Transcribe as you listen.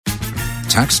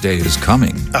Tax day is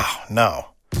coming. Oh, no.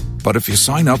 But if you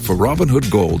sign up for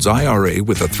Robinhood Gold's IRA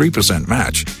with a 3%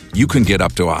 match, you can get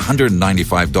up to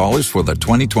 $195 for the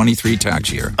 2023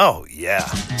 tax year. Oh, yeah.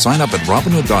 Sign up at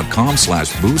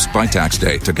Robinhood.com/boost by tax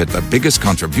day to get the biggest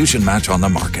contribution match on the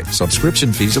market.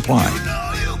 Subscription fees apply.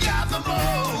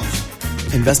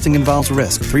 Investing involves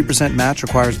risk. 3% match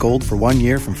requires gold for 1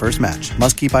 year from first match.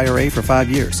 Must keep IRA for 5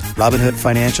 years. Robinhood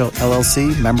Financial,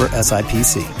 LLC, member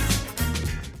SIPC.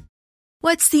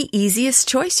 What's the easiest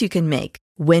choice you can make?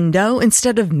 Window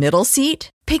instead of middle seat?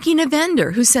 Picking a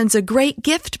vendor who sends a great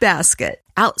gift basket?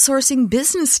 Outsourcing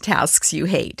business tasks you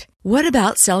hate? What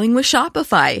about selling with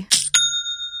Shopify?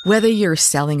 Whether you're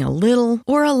selling a little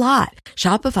or a lot,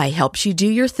 Shopify helps you do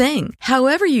your thing,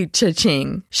 however you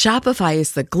cha-ching. Shopify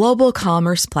is the global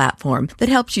commerce platform that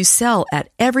helps you sell at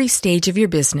every stage of your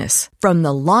business. From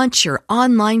the launch your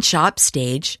online shop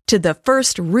stage to the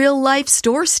first real-life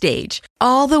store stage,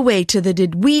 all the way to the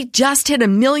did we just hit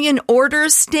 1 million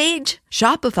orders stage.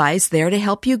 Shopify's there to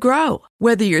help you grow.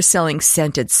 Whether you're selling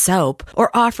scented soap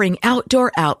or offering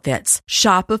outdoor outfits,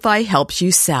 Shopify helps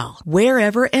you sell.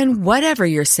 Wherever and whatever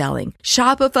you're selling,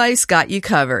 Shopify's got you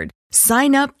covered.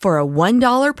 Sign up for a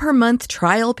 $1 per month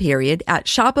trial period at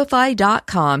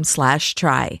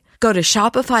shopify.com/try. Go to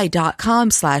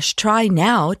shopify.com/try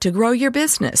now to grow your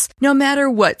business, no matter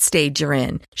what stage you're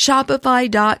in.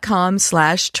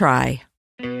 Shopify.com/try.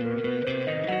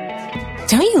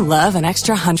 Don't you love an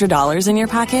extra $100 in your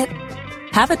pocket?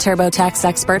 Have a TurboTax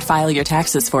expert file your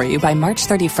taxes for you by March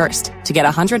 31st to get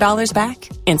 $100 back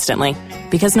instantly.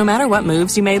 Because no matter what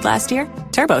moves you made last year,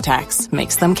 TurboTax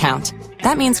makes them count.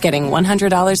 That means getting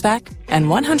 $100 back and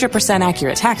 100%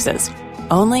 accurate taxes,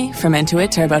 only from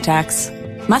Intuit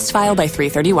TurboTax. Must file by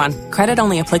 3/31. Credit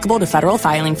only applicable to federal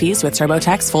filing fees with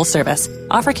TurboTax full service.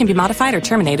 Offer can be modified or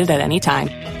terminated at any time.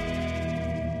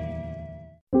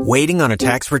 Waiting on a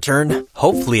tax return?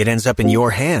 Hopefully it ends up in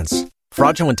your hands.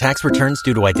 Fraudulent tax returns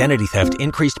due to identity theft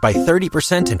increased by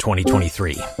 30% in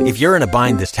 2023. If you're in a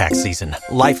bind this tax season,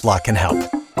 LifeLock can help.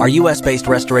 Our U.S.-based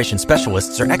restoration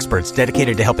specialists are experts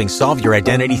dedicated to helping solve your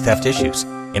identity theft issues.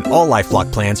 And all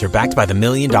LifeLock plans are backed by the $1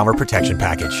 Million Protection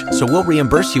Package. So we'll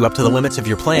reimburse you up to the limits of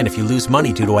your plan if you lose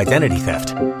money due to identity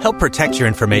theft. Help protect your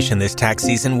information this tax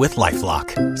season with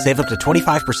LifeLock. Save up to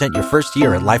 25% your first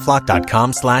year at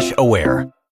LifeLock.com/aware.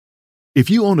 If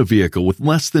you own a vehicle with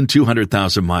less than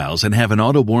 200,000 miles and have an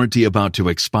auto warranty about to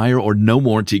expire or no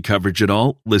warranty coverage at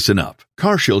all, listen up.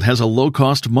 CarShield has a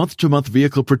low-cost month-to-month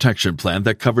vehicle protection plan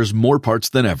that covers more parts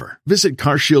than ever. Visit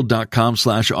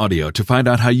carshield.com/audio to find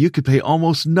out how you could pay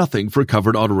almost nothing for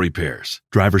covered auto repairs.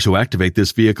 Drivers who activate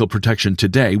this vehicle protection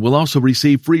today will also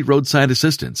receive free roadside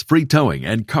assistance, free towing,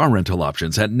 and car rental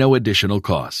options at no additional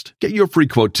cost. Get your free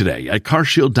quote today at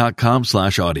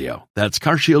carshield.com/audio. That's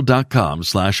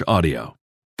carshield.com/audio.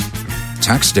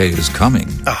 Tax day is coming.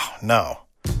 Oh, no.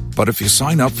 But if you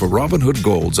sign up for Robinhood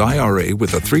Gold's IRA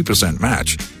with a 3%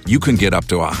 match, you can get up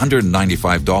to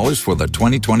 $195 for the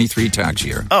 2023 tax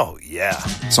year. Oh, yeah.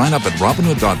 Sign up at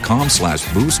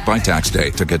Robinhood.com/boost by tax day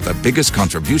to get the biggest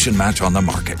contribution match on the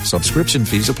market. Subscription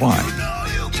fees apply.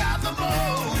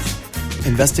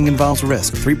 Investing involves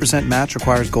risk. 3% match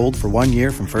requires gold for 1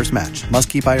 year from first match. Must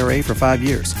keep IRA for 5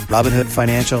 years. Robinhood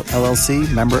Financial, LLC,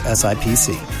 member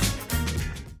SIPC.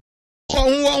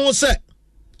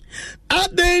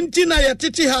 Adentina ya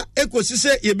titi ha ekosi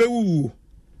se yebewu.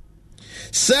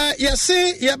 Sa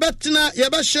yase yebetina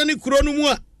yebehye kuro no mu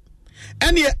a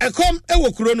ene ekom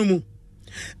ewo kuro no mu.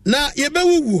 Na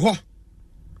yebewu ho.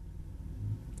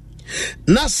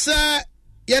 Na sa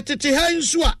yetiti ha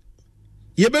nso a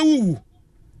yebewu.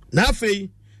 Na afei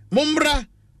mommra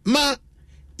ma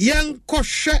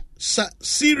yenkɔhwɛ sa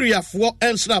Syria fo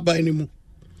ensra ban ni mu.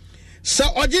 Sa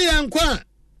oje yankwa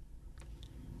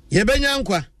yebenya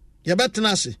nkwa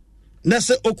yebetena ase na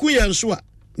se oku yenso a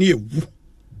ne yewu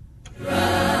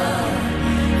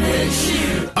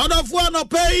adafo no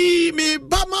pay me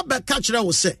ba ma be ka kire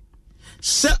wo se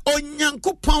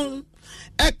onyankopon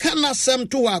e ka na sem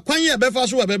to wa kwan ye befa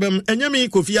so wa bebem enyame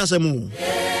kofi asem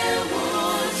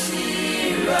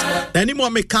ani mo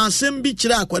me ka sem bi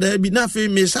kire akwada bi na fe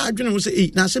me sa adwene wo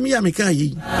se na sem ya me ka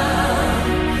yi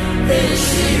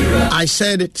I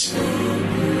said it.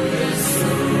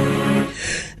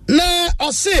 Na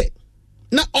ose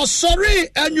na osori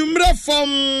anwumre from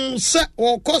se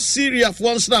woko Syria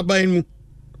for nsna ban mu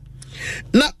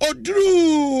na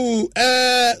odru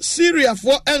Syria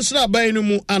for nsna ban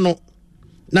mu ano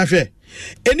na hwe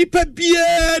enipa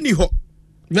bia ni ho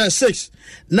verse 6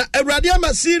 na awurade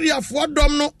ama Syria for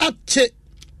dom no ache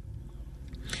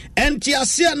enti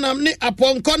asia nam ne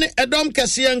aponko ne edom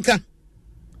kese nka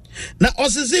na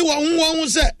osisi won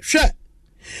se hwe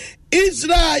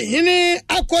Israel hini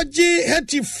akwaji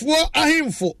hetifuo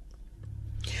ahemfo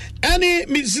ene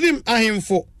Misrim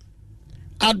ahemfo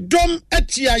adom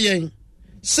etia yen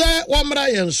se wamra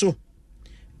yen so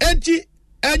enti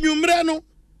anwumre no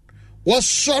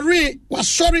wasori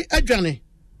adwane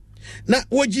na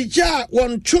wogigya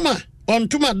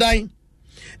wontuma dan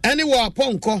ene wo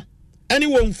aponko ene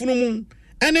wo mfunumu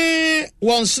ene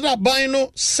wonsra ban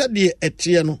no sede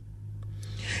etie no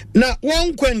na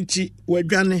wonkwanti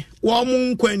wadwane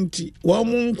womunkwanti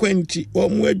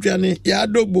womuadwane ya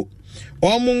dogbo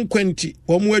womunkwanti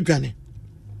womuadwane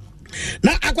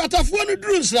na akwatafuo no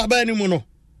duru nsraban ni mu no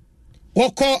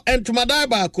woko entumadai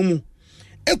baako mu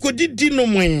ekodidi no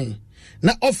mwen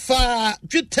na ofa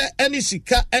dwete ene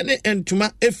sika ene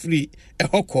entuma efri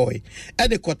ehokoi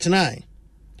ede kotenai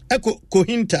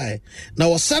kohintai na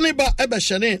wasane ba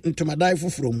ebehye ntumadai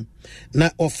foforo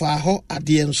na ofa ho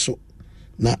ade nso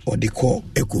na odiko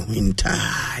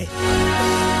ekohintai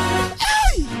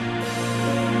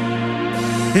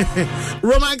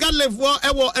Roman Catholic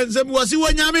ewo enzemi wasi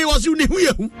wonyame wasi ni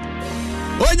huyehu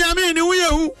onyame ni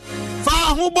huyehu fa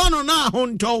ho bono na ho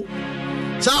nto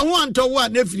sa ho anto wa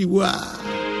nefri wa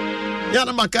ya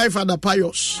na makai Father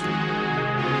Pius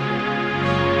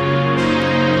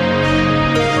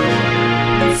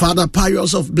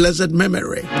of blessed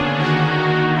memory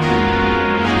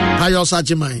Pius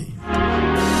Ajimai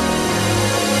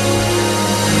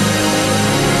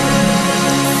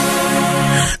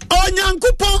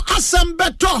Onyankopon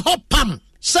asembeto hopam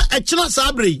se echina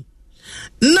sabre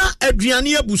na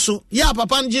aduane abuso ya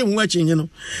papa nje hu achinye no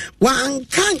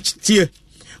wankantie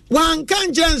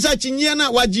wankanjenza chinye na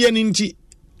wagie ni nti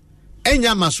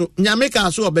enya maso nyame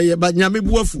ka so obeye ba nyame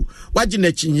buafu wagie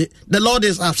na chinye the Lord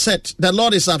is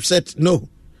upset no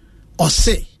or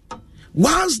say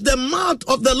once the mouth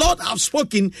of the Lord have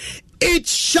spoken it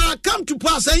shall come to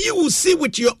pass and you will see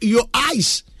with your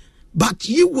eyes but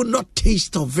you will not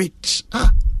taste of it.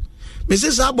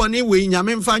 Mrs. Aboni we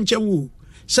nyame mfa nchewu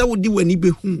se wodi wani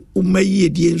behu umayi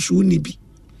die nsu ni bi.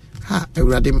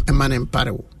 Ewrade emane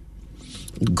mpare wo.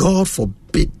 God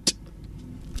forbid.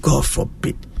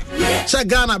 Se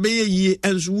Ghana be ye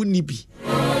ensu ni bi.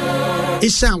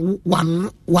 Isa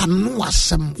wanu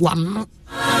wasem wanu.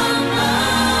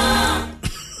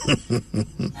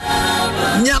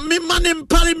 Nyame mane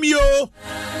mpare mi o.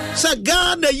 Sa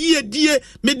Ghana ye die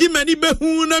medi mani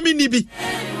behu na mi ni bi.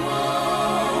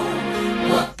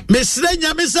 Mesre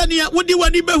nyame sania wodi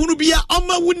wani behu bia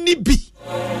oma wuni bi.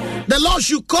 The Lord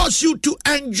should cause you to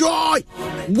enjoy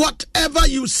whatever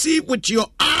you see with your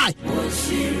eye.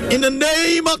 In the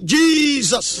name of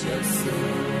Jesus.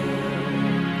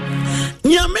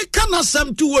 Nyame kana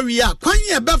sam tu wia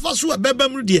kwanye befa so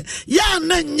bebam de ya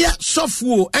na nye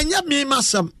sofuo enya me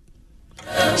masam.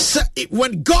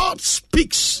 When God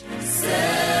speaks,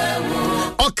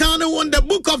 Okano in the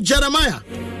book of Jeremiah,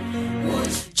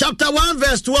 chapter 1,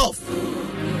 verse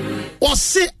 12, or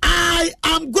say, I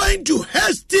am going to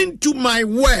hasten to my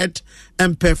word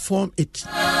and perform it.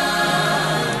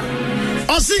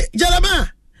 Or say, Jeremiah,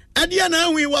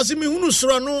 Adiana, we was in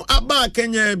Hunusrano, Abba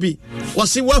Kenya be,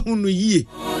 was in Wahunu ye.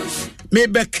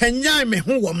 Maybe Kenya me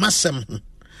who were massam,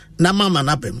 Namama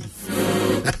Nabem.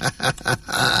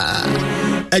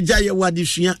 Ajaya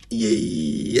wadishia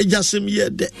ye jasem ye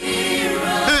de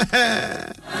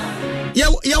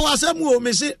ya wasam wo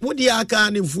me se wodi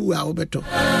aka ne fu a obeto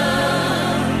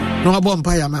no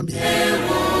abompa ya mami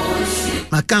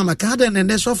makama ka de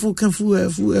ne sofu kan fu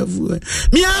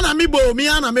mi ana mi bo mi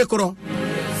ana me kro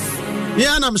mi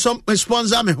ana me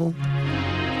sponsor me ho.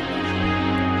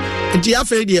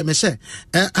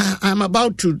 I'm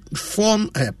about to form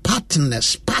a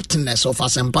partners of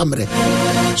Asempamre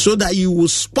so that you will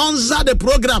sponsor the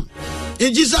program.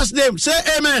 In Jesus' name, say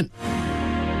amen.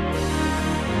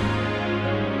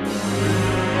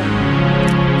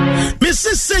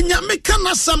 Mrs. Senya, me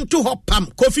kana sam to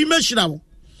hopam, Kofi Meshina.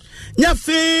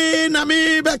 Nyafe na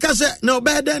me bekase no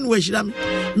beden weshira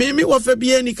me wofa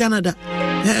bi ani Canada.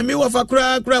 Me wofa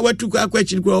kura watu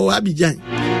akwachi kura Abidjan.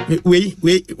 Wait.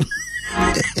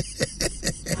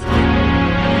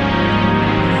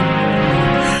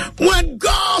 When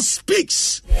God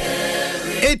speaks,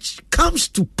 it comes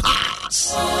to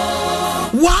pass.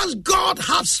 Once God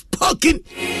has spoken,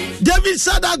 David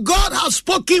said that God has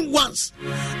spoken once,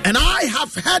 and I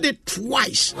have heard it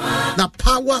twice. The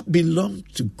power belongs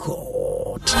to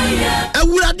God.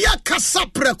 Ewuradia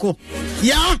kasapreko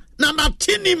ya na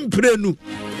matini mprenu.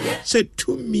 Say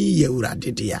to me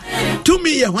ewurade dia. To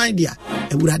me ye hwan dia.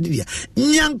 Ewurade dia.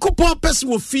 Nyankopon pese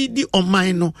wo feedi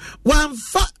oman no.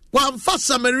 Wanfa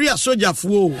Samaria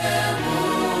sojafuo.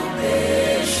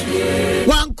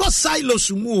 Wanko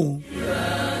silos mu.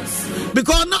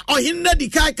 Because now Ohinda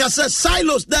Dikaika says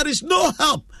silos, there is no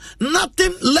help.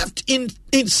 Nothing left in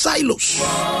silos.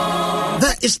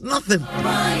 There is nothing.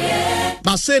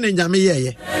 But saying in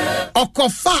Jamie,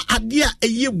 Okofa adia a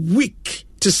ye weak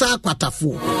to sa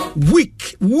kwatafo.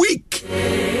 Weak.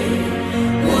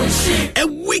 A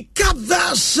weaker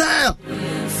vessel.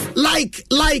 Like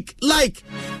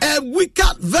a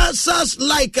wicked versus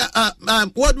like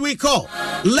what we call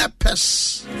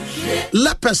lepers no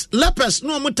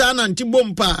mutana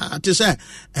antibom pa to say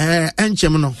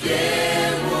enchem no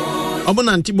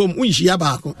obona antibom unhia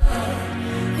baako.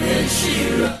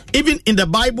 Even in the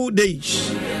Bible days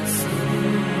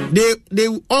they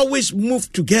always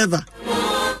move together.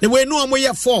 They were no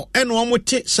amoya for and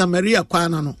omote Samaria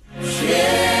kwana no.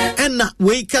 And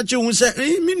we catch you and say,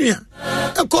 Minia,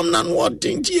 I come down what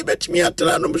thing to you bet me at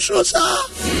Ranum Shosa.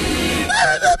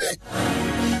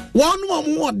 One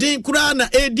more day, Kurana,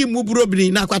 Eddie Mubrobri,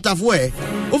 Nakwatafwe.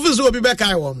 Office will be back.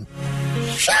 I want.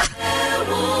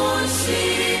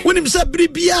 When him said,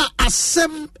 Bribia,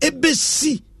 Asem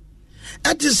Ebesi.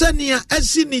 At the Sania,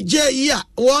 Essini Jaya,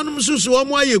 one Susu, one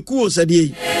way you cool, said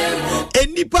he.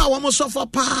 And Nipa, one more suffer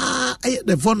pa,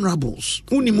 the vulnerables.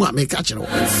 Unimua may catch it.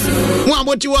 One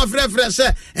what you have reference,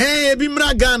 eh,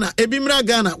 Ebimra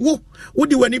Ghana. What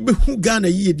do you want to be who Ghana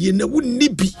ye?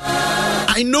 Wouldn't be.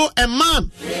 I know a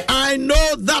man. I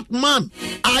know that man.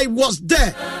 I was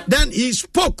there. Then he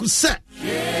spoke, said,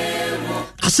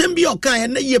 Assembly okay,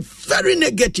 and you're very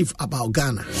negative about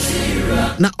Ghana.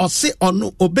 Now, or say or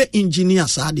no, obey engineer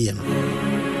Sadian.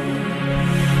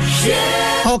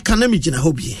 How can I imagine a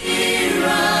hobby?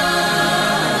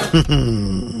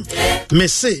 Me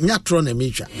say, Nyatron a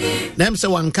major. Them say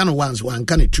one can once, one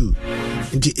can two.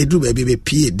 Indeed, it do baby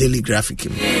P daily graphic.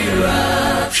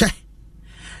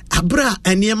 Abra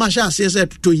and Yamasha says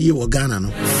that to you or Ghana.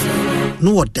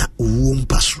 No, what that womb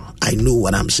pass. I know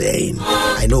what I'm saying.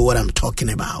 I know what I'm talking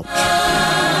about.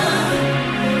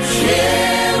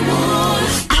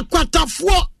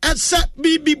 Akwatafo ese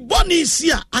bibi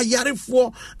bonisia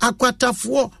ayarefo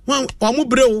akwatafo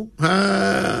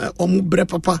omubre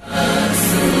papa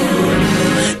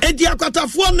edi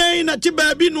akwatafo na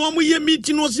tibabi no omuye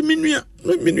meeting no siminua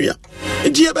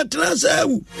edi e betra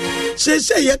sawu se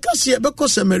ye kase e beko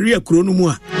Samaria kuro no mu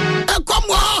a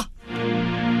ekomo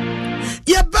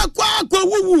ye beko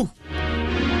akwawu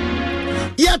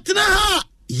ye tena ha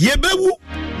ye bewu.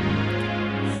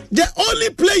 The only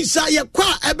place I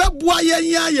acquire ebeboa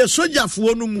ye soldier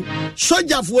for no mu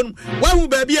soldier for why wo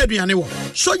baby aduane wo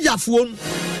soldier for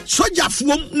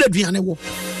na aduane wo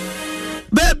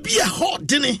baby a hot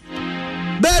dene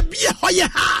baby a hoye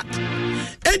hard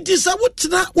and this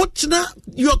whatna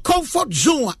your comfort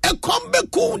zone e come be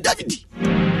cool David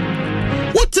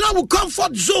whatna wo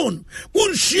comfort zone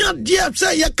won shia dia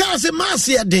say ye ka say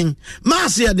masia den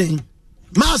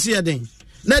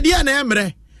na dia na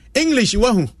emre English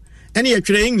wahu and you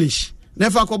try English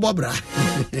never ko bobra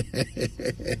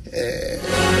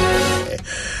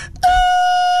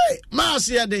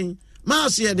masia den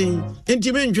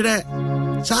intimen try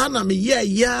sana me ya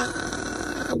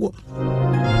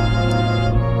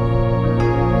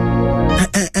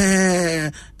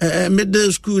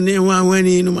middle school ne when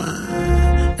in ma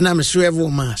and I'm swear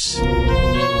mass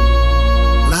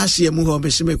last year mu ho be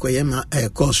se me koye ma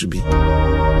course bi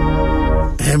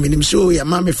so ya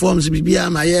mama forms bibia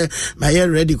my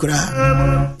ready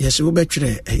kura yes we be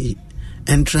try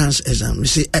entrance exam me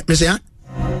say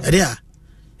there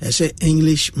I say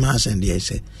English maths and I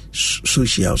say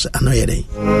socials another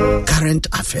current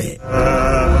affair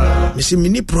me say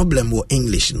many problem with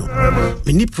English no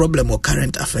many problem with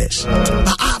current affairs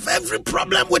but I have every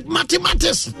problem with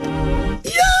mathematics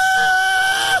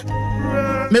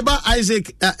Meba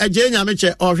Isaac Ajenya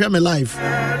meche or me life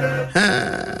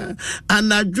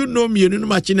and I do know me no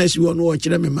machines you want to watch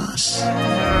them mass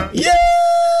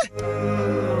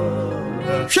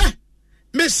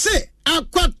me say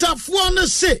akwatafo no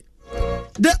say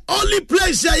the only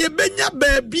place I benya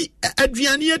baby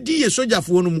aduane adi ye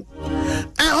sojafo no mu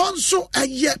also a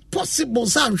possible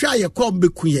san hwa ye come be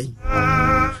kuyen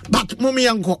but mommy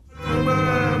yanko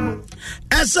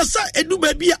Esasa edu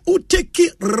baby u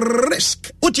take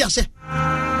risk. Uti ase.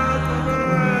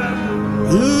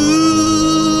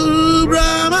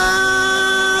 Brahma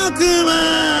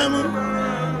kumam.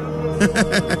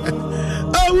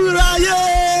 Awura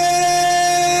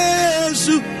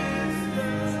Yesu.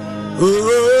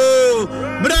 Oh,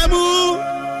 Brahmu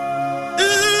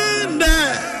inda.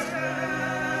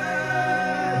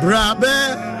 Brabe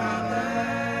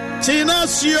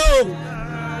Tinasio.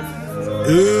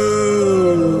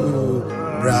 Oh,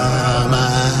 Brahma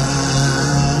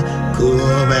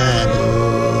Kumano.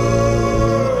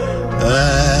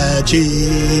 Oh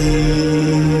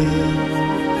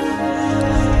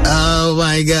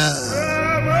my God.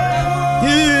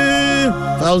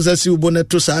 Pausa si ubona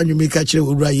to sa anyu meka kire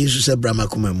owura Jesus Abraham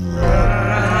akomamu.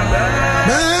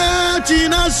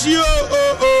 Batinasio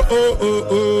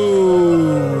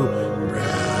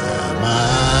Brahma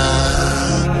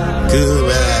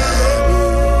Kubachi.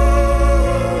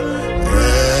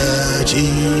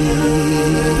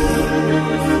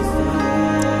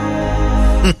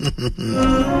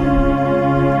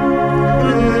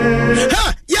 Ha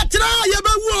yatra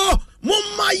yabawo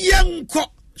mumma yenko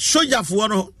sojafo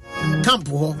no camp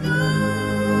ho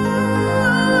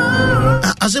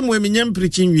asem we minyam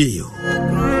preaching wie yo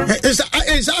esa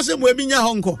asem we minya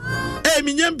honko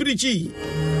minyam preaching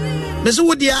me so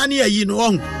wodi ani ayi no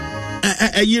on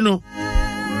ayi no.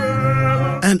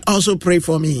 And also pray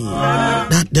for me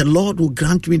that the Lord will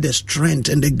grant me the strength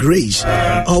and the grace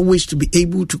always to be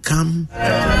able to come.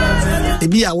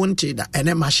 Maybe I wanted that, and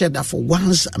then I shared that for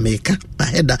once. I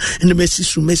had that, and the messy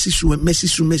su. And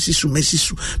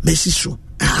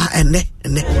then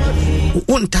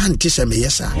one time to say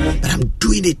yes, sir, but I'm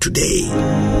doing it today.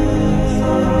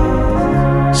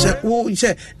 So, oh,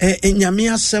 say,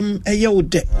 Nyamia some a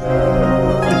yode.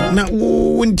 Na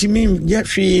won't mean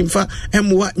Jeffrey for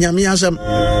and what Yamiasam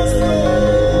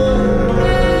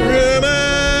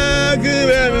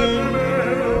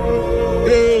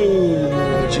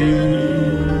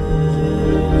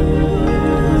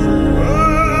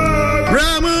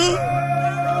Rama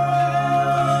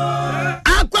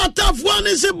Aquataf one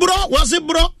is a bro, was it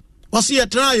bro? Was he a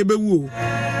try be woo?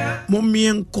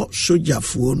 Momien co soja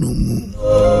for no moon.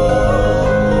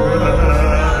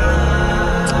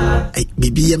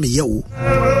 Baby,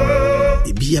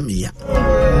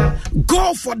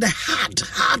 go for the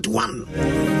hard one.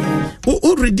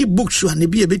 Already books and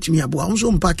be a bit me about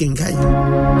also packing guy.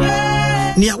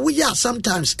 Near we are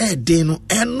sometimes deno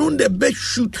and on the best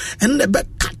shoot and the back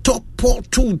cut up pour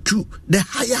to the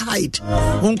higher height.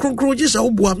 On cockroaches,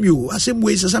 I'll boam you. As same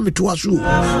ways as I'm to us.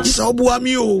 Just I'll boam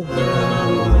you.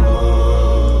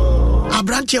 A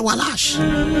branch of Walash.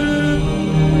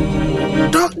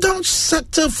 Don't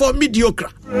settle for mediocre.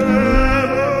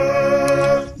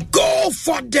 Go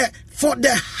for the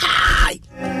high.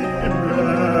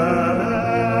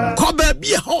 Kobe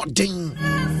be holding.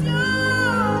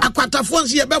 Akwata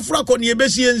fonsi ye befra ko ne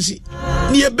besi ensi.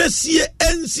 Ne besi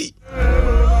ensi.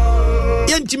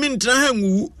 Yentimi ntra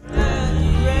hanwu.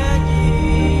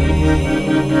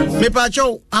 Me pa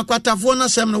cho akwata fo na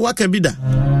sem no waka bida.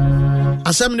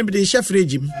 Asem ne bi de chef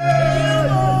regime.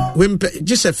 Wempe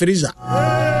just freezer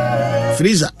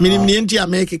minim ni enti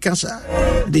ameke kasa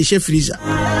de she freezer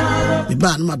me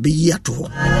ba no ma be yi ato ho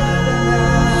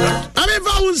ame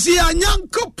va unsi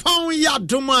anyankopon ya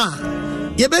doma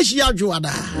ye be shi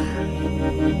adwoada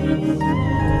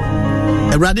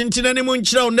Ewrade ntina ne mo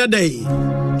nkyira on day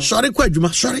sorry kwa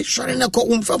adwuma sorry na ko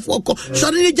umfafo ko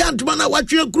sorry ni jantuma na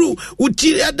watwe kru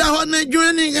uti eda ho na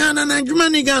adwuma ni Ghana na adwuma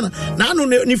ni Ghana na no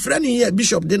ni friend here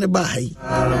bishop de ne ba hai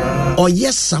or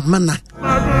yes samana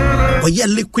or yeah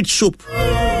liquid soap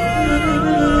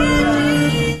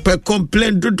per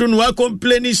complain do no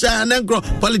complain is an angro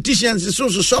politicians so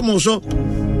some so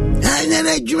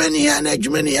na adwuma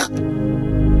ni ya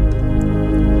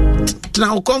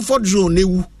tna comfort zone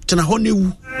newu tna ho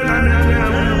newu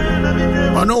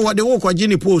I know what they walk with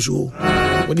Jenny Post.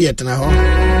 What do you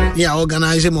know? Yeah,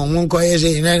 organize him on one coys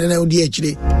in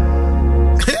DHD.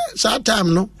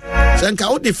 Sometime no. Sanka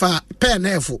out the far pen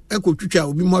airful. Echo Chucha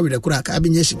will be more with a crack. I've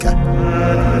been Jessica.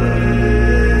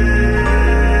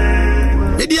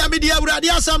 Media,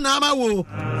 Radia Sam Namawo.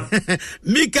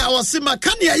 Mika was Sima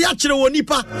Kanya Yachra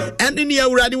Wonipa, and in your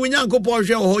Radi Winyanko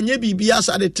Porsche or Nebi Bias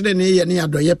at the train near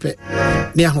Doyepe.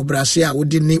 Near Hobrasia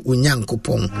would need Winyanko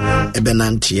Pong,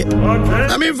 Ebenantia.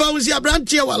 I mean, Fausia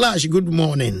Brantia Walash, good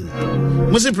morning.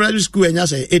 Was a private school and I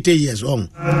say 80 years old.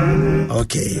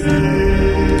 Okay.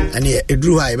 And here, it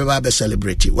drew high, Baba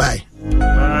celebrate. Why?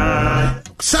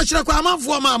 Such a Kwama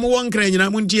for Mamma one crane, I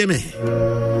won't hear me.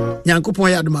 Yankopon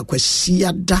yaduma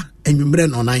kwasiya da enwumre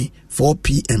no 4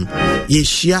 p.m.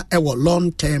 Yeshia ewo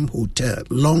long term hotel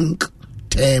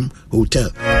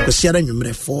kwasiya da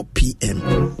enwumre 4 p.m.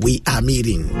 we are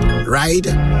meeting right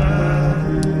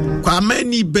kwa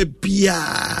mani bebia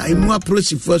emu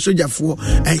aprosifo sojafo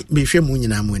mehwe mu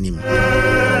nyina mu anim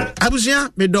abusia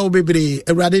me do bebre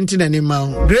Ewrade ntina ni ma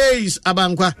Grace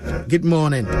Abankwa good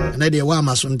morning na de wa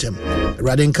masontem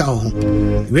Radin Cow.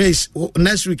 Grace,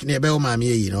 next week, near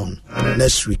Mammy, you know.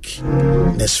 Next week.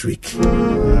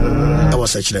 I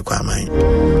was such a quamine.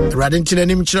 Radin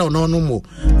Chilenim Chow, no more.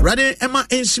 Radin Emma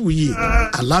Ensi.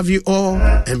 I love you all,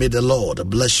 and may the Lord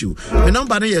bless you. The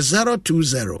number is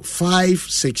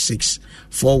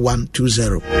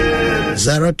 020-566-4120.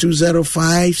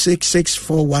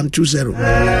 020-566-4120.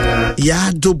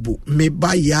 Yadobu,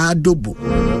 meba yadobu.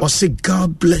 Or say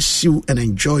God bless you and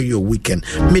enjoy your weekend.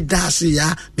 Medasi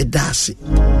ya, medasi.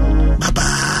 Bye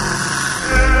bye.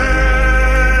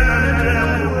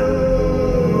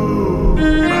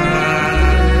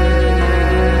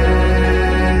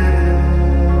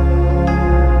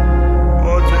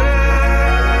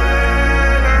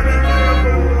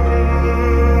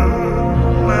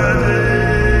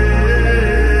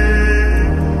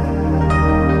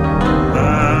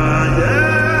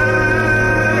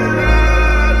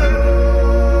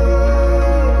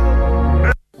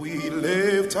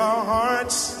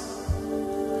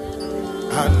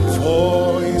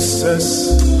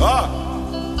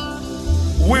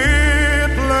 We're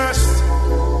blessed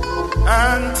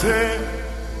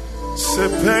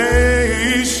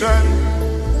anticipation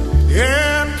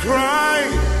in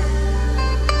crying.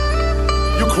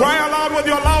 You cry aloud with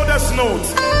your loudest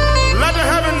note. Let the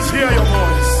heavens hear your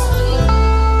voice.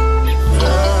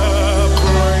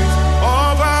 Cry.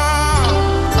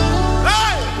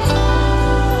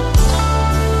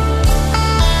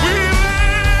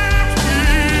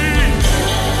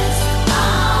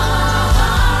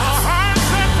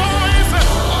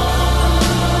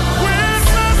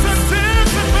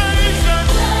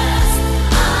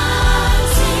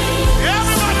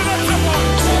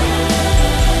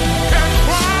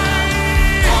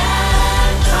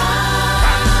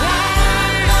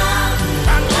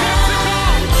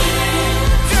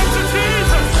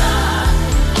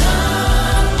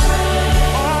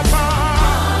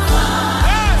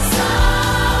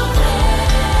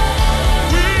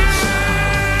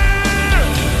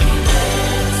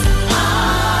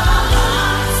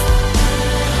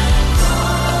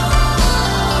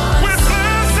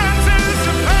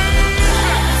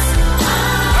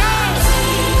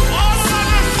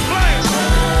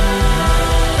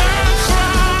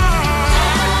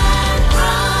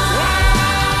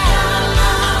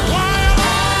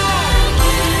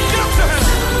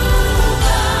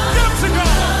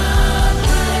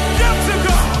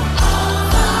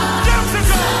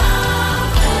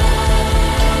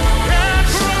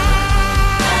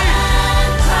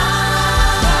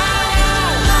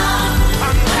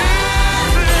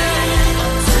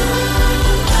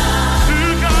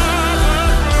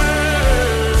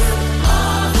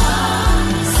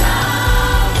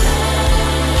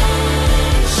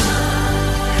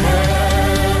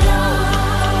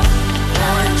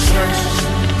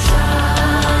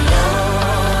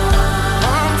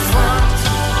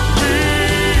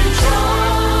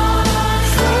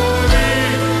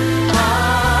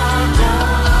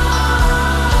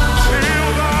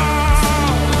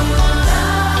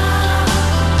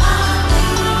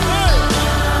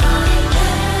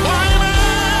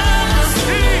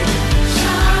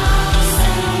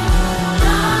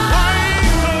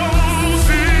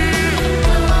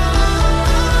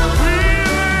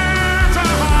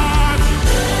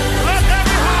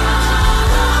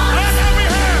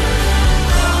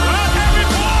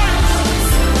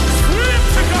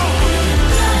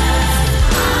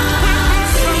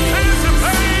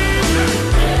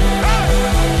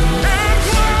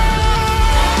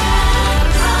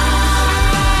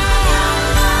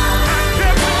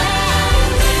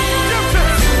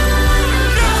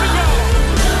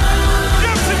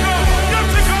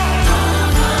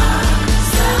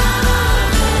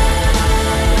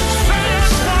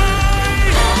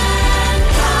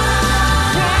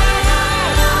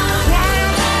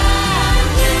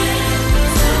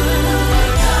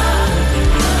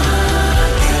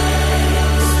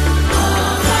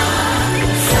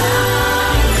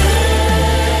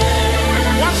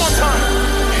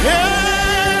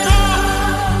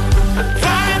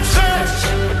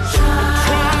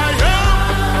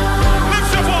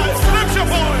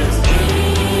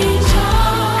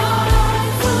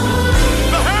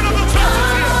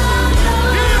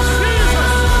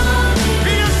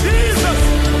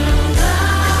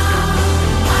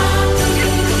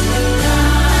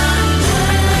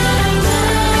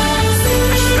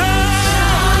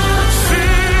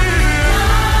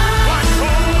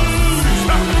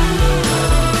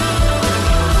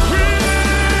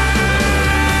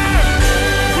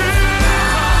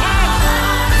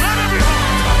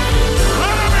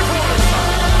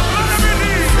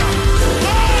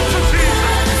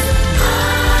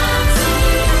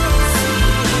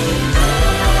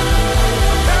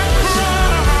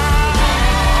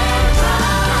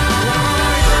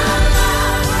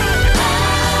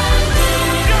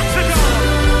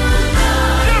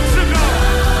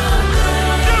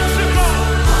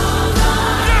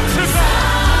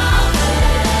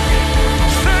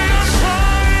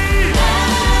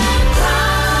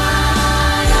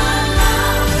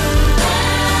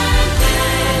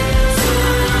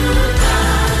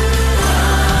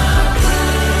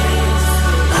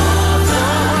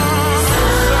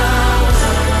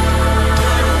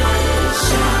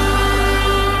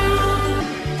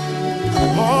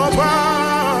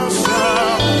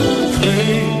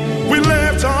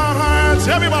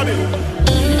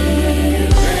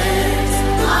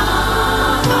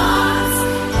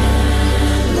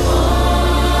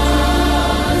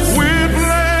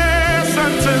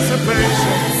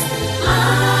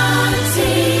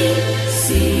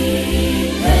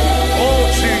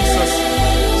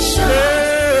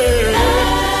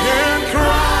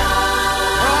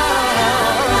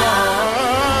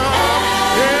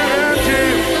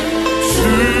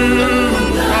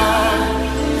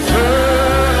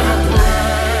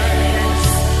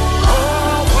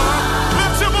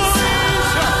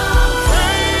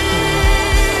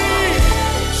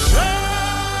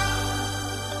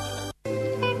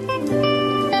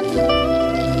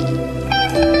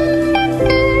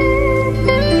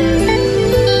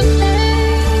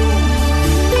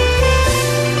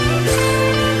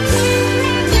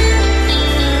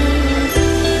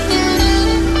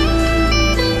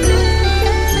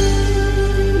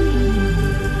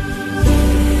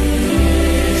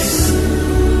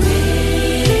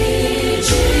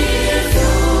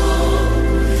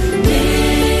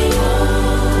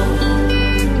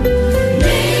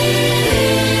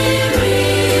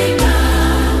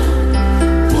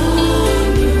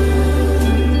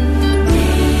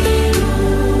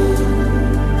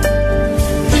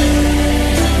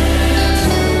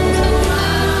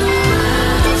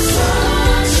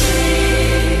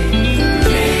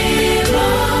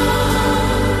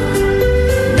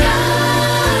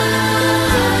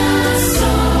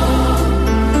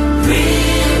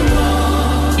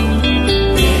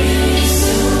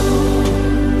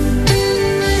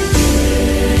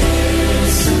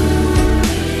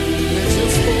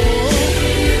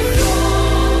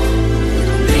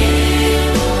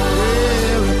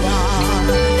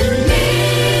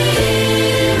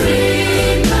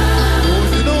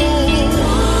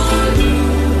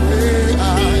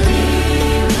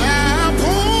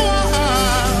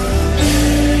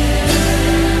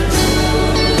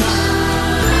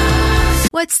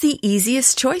 What's the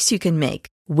easiest choice you can make?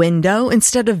 Window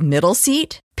instead of middle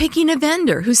seat? Picking a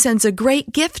vendor who sends a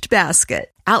great gift basket?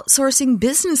 Outsourcing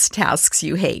business tasks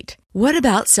you hate? What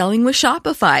about selling with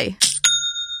Shopify?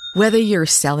 Whether you're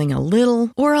selling a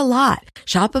little or a lot,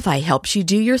 Shopify helps you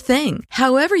do your thing,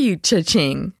 however you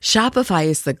cha-ching. Shopify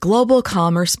is the global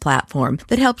commerce platform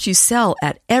that helps you sell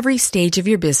at every stage of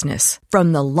your business.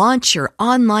 From the launch your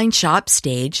online shop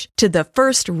stage to the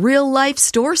first real-life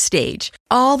store stage,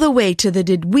 all the way to the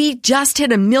did we just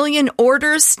hit 1 million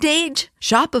orders stage.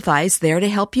 Shopify's there to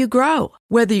help you grow.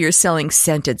 Whether you're selling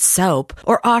scented soap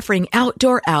or offering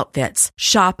outdoor outfits,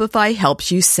 Shopify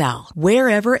helps you sell.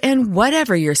 Wherever and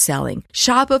whatever you're selling,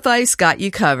 Shopify's got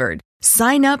you covered.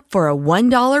 Sign up for a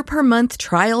 $1 per month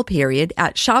trial period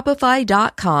at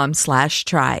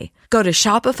shopify.com/try. Go to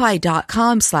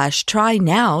shopify.com/try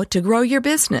now to grow your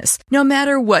business, no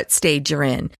matter what stage you're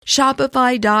in.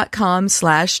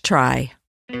 Shopify.com/try.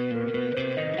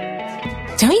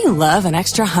 Don't you love an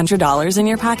extra $100 in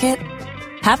your pocket?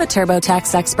 Have a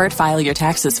TurboTax expert file your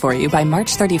taxes for you by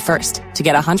March 31st to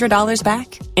get $100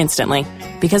 back instantly.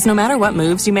 Because no matter what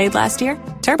moves you made last year,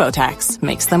 TurboTax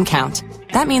makes them count.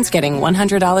 That means getting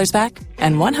 $100 back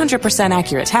and 100%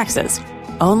 accurate taxes,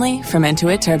 only from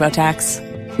Intuit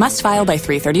TurboTax. Must file by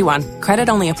 3/31. Credit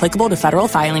only applicable to federal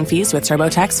filing fees with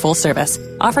TurboTax full service.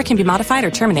 Offer can be modified or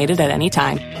terminated at any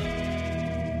time.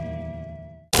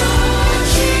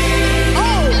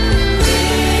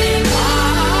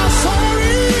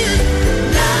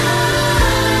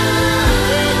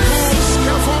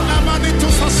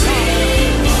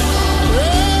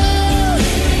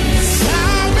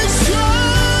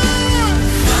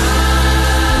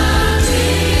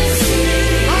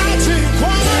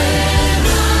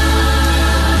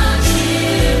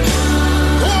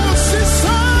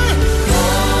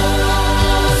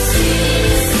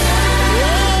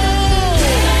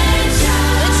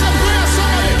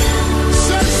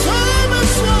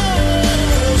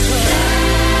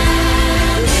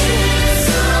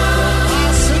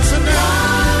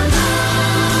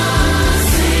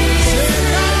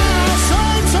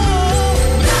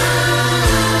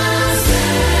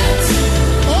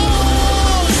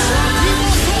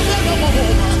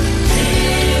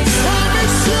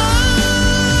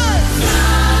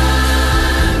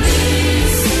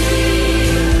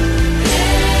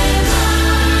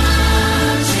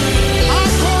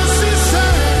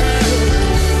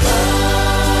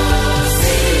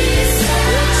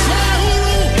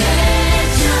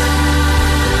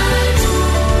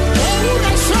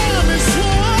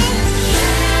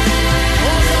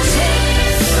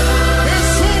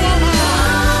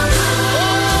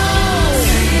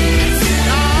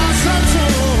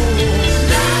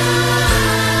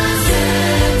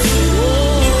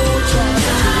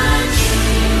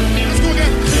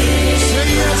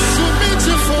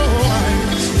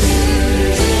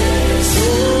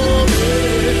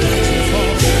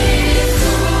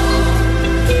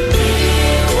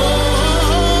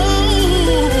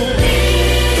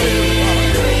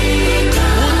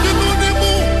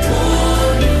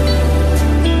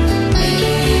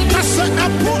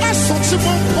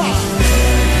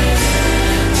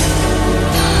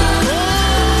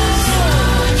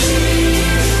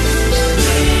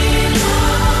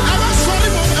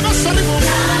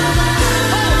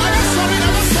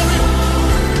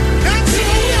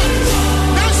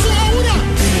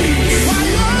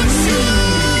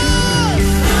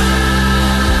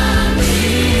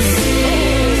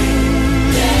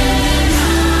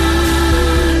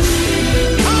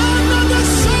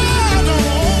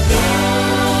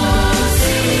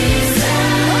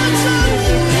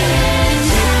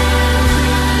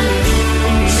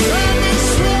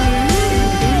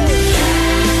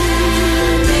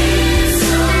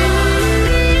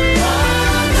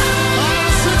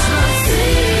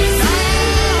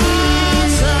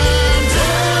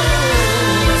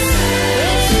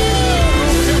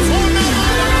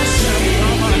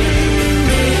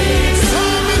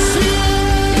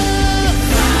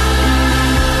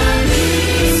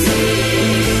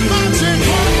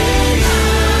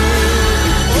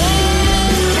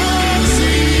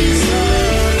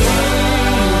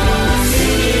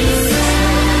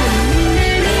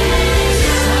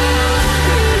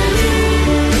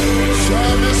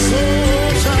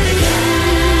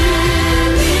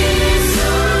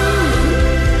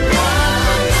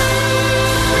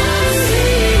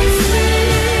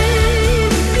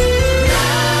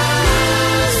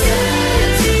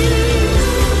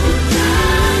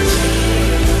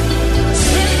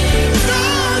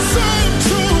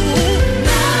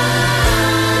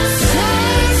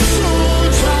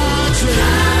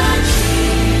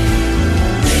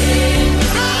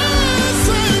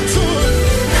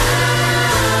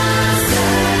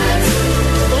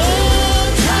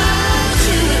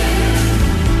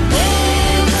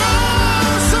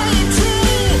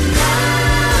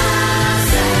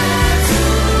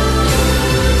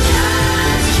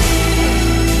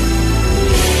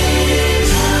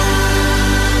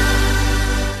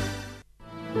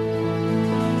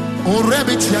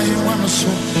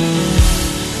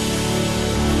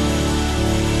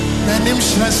 Nanim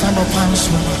stress and panso.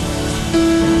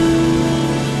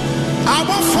 I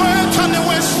won't fight on the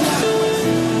west.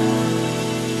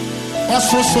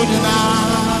 Also, so you know,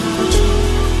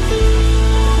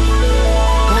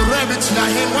 or rabbits, I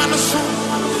hate one so.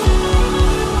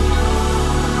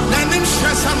 Nanim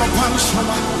stress and panso.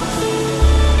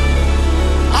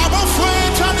 I won't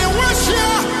fight on the west.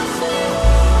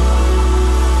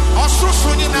 Also, so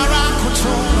you know,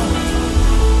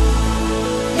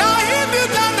 now he did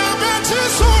that.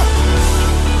 So,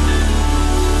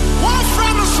 one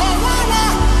friend of someone,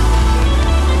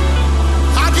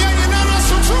 I get in a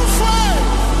so too far.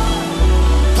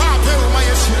 Papa, my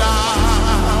Yeshua.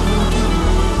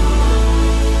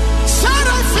 Son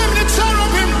of him, the son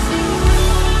of him.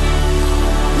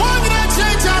 One that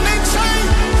change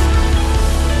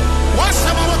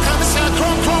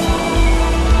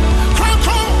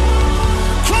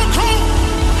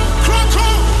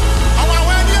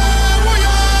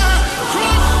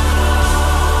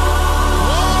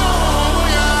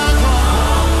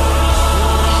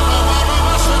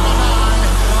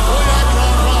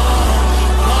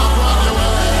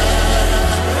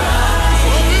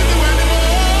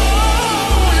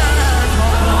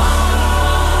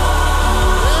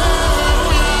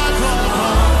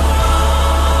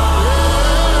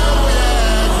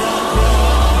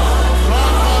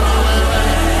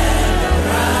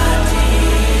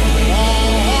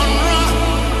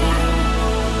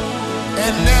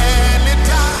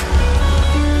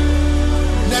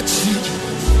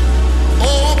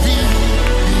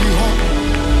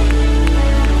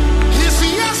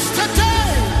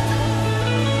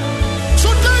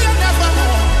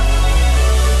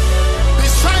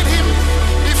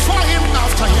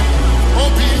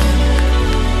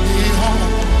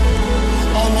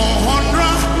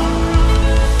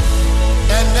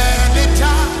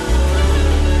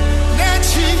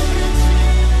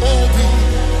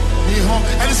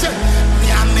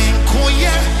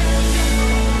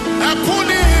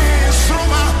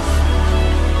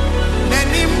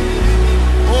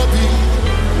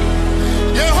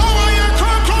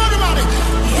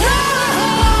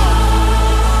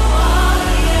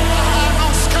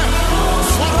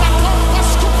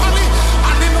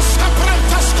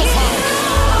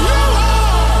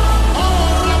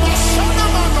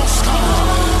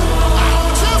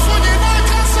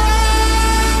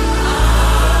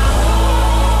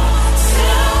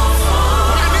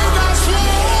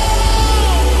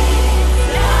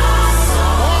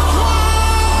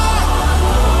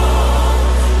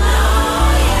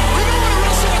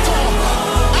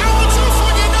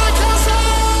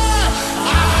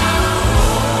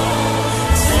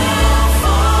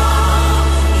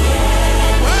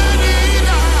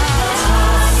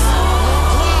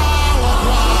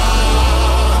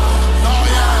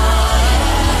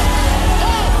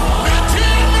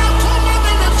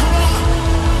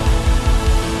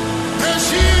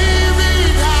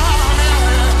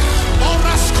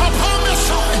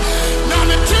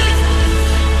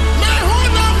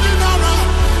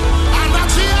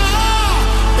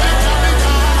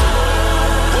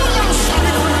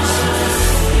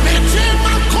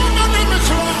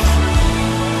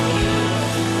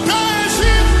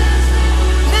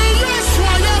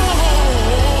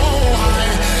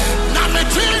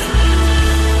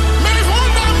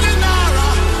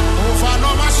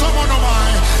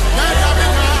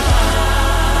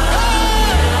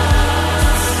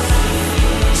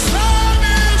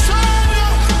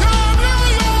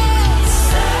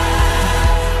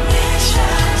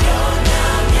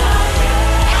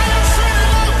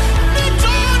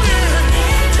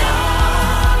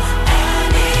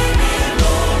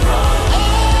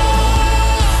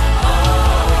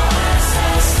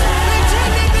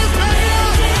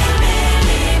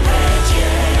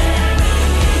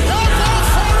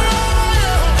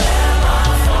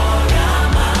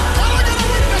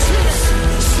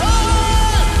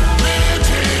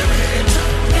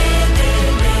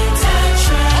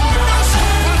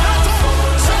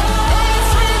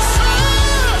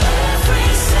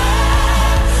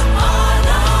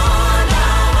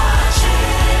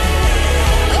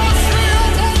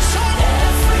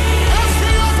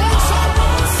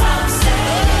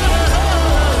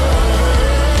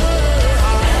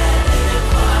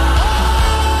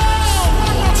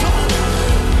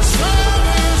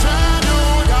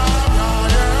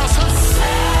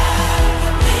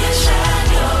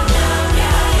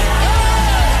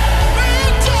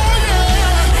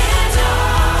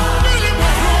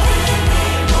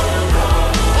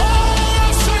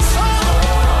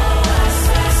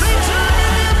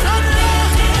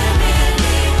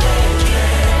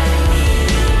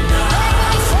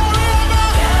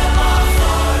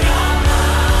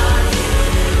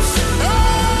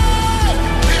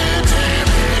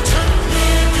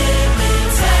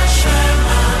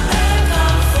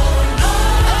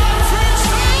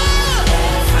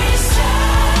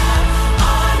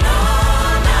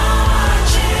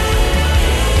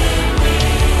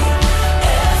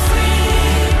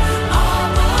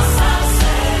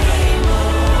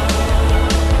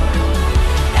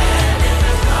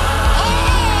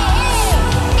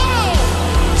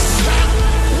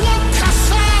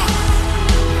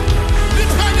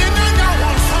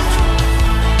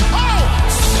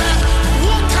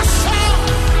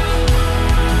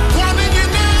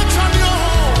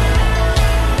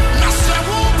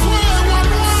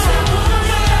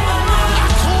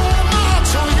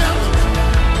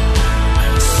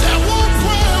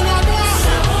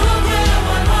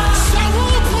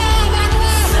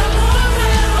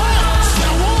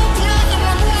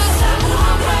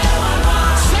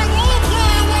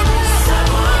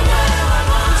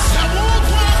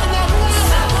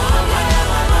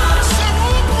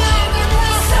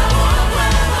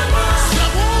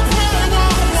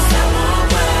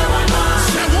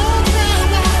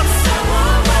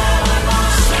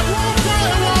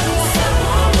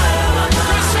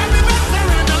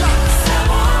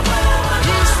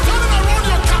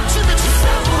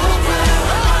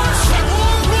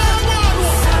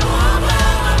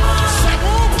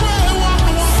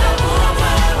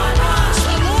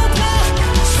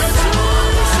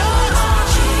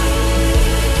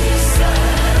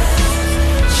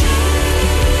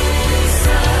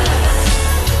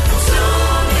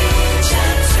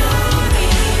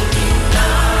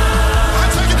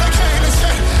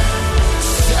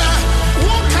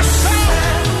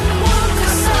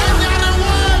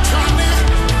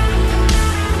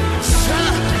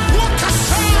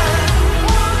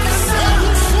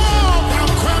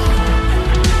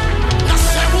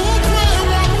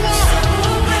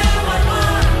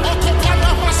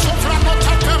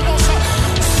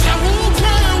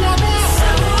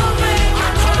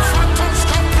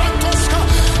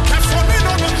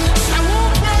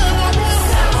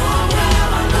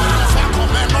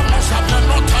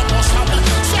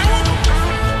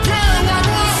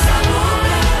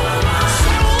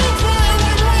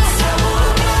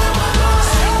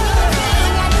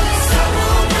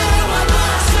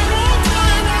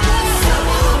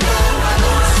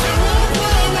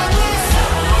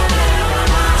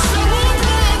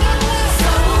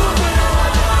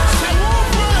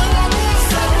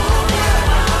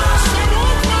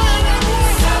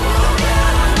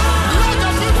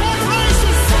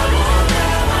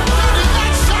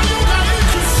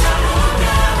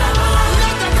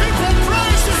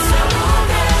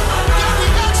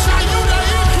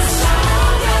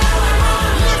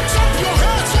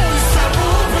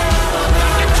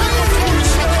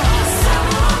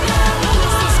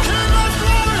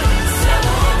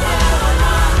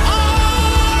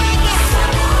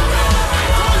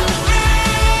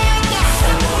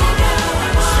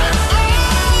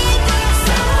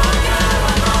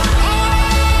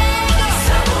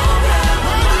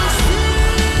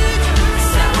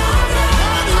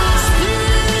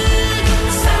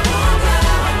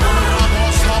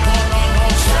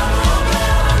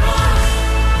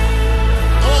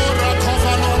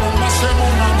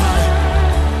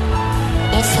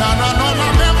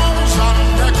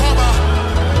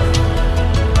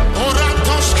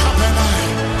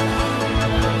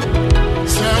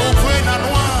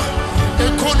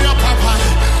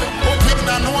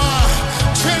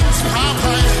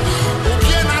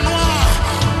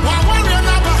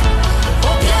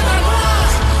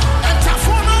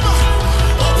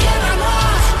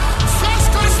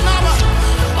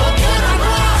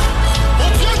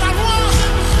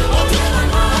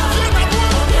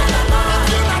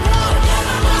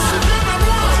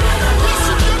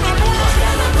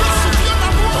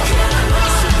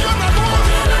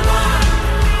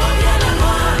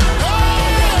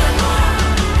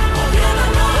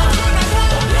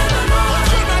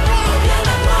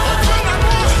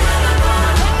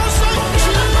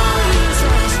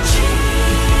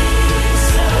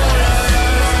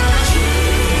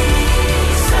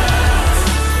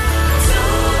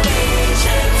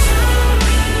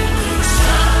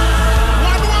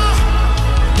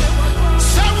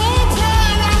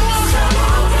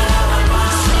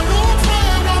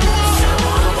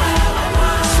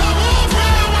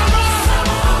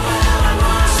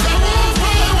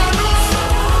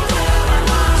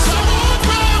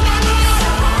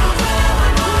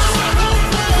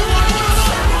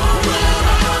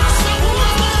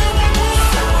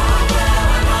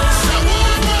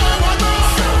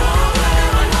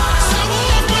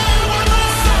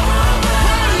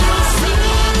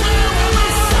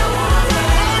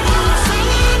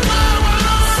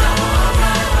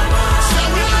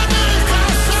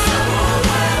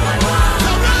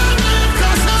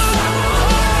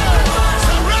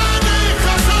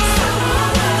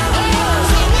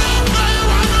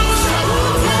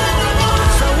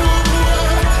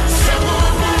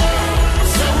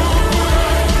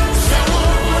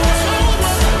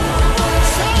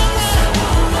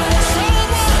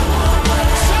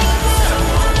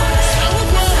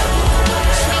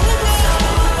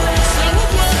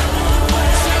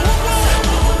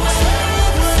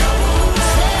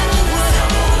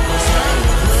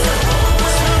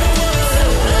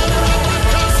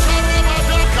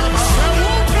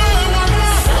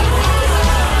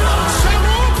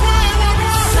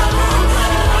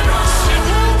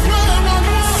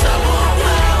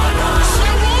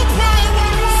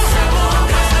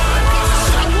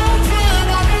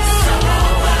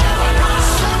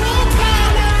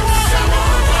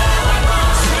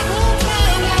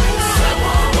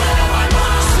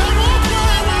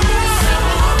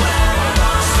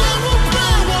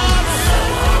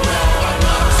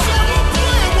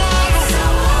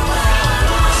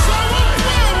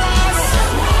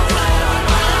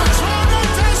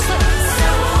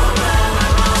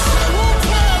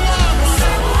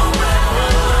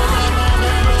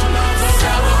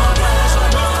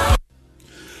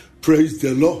Praise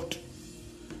the Lord.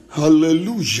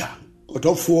 Hallelujah.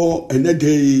 Otofo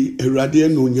enede erade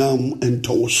no nyam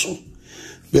entoso.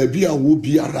 Baby a wo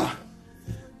biara.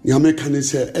 Nyame kan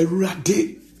se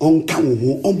erade onka wo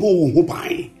ho omo wo ho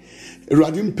ban.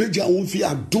 Erade mpagya wo fi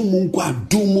adom nko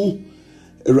adom.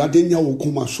 Erade nya wo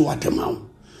koma so atema.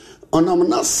 Onam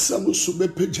na sam so be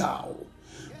pagya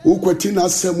wo kwati na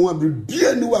sam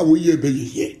abrebia ni wa wo ye be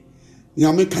ye.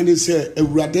 Nyame kan se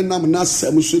erade nam na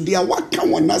sam so dia waka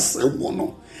wona sam wo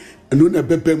no. Eno na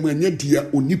bebe mu enye dia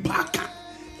onipa aka.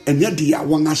 Enye dia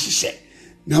won ahyehye.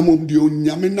 Na mom dia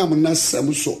onyame nam na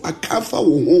sam so akafa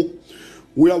wo ho.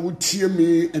 We are wutie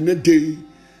me ene day.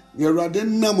 Yerade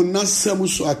nam na sam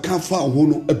so akafa ho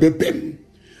no ebebem.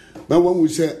 Ba won we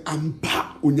say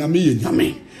ampa onyame ye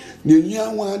nyame. Ne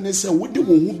nyawa ne se wode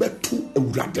wo ho betu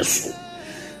awurade so.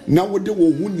 Na wode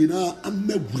wo ho nyina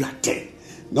amawurade.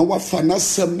 Na wafa na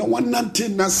sam na wanante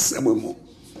na sam mu.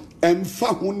 Emfa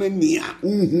ho na nia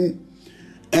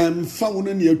emfa ho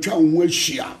na nia twa ho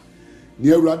ahia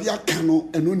ne awurade aka no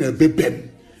eno na bebem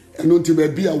eno nti ba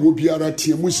bia wo biara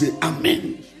tie mu se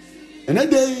amen ena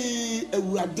dey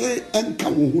awurade enka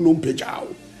ho no mpagyawo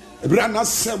ebra na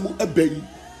sem ebai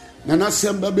na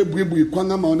sem ba bebuebue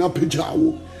kwan ama na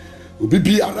pagyawo obi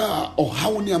biara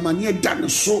ohawo ne amane da ne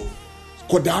so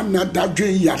koda na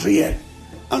dadwen yare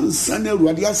ansa na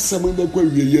awurade asem be kwa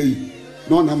wieyei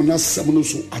no nam na sem no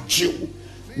so achew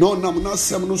no nam na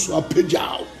sem no so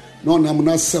apagyaw no nam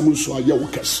na sem so ayewo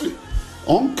kese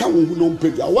onka wo no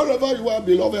mpagyaw. Wherever you are,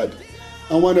 beloved,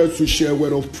 I want us to share a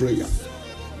word of prayer.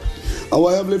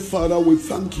 Our Heavenly Father, we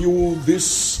thank you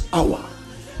this hour.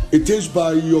 It is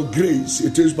by your grace,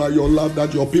 it is by your love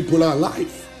that your people are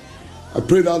alive. I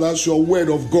pray that as your word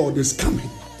of God is coming,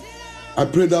 I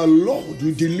pray that, Lord,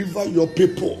 you deliver your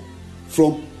people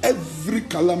from every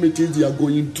calamity they are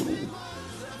going through,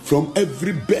 from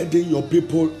every burden your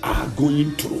people are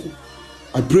going through.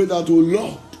 I pray that, oh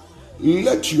Lord,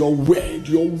 let your word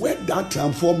that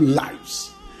transforms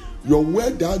lives, your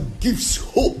word that gives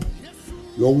hope,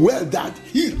 your word that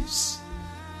heals,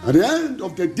 at the end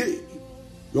of the day,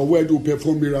 your word will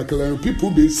perform miracles and people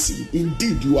may see,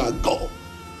 indeed, you are God.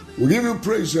 We give you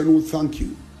praise and we thank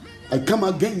you. I come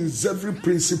against every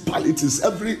principalities,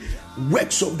 every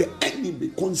works of the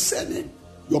enemy concerning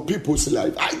your people's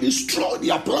life. I destroy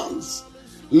their plans.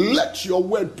 Let your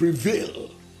word prevail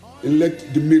and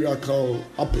let the miracle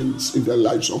happen in the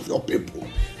lives of your people.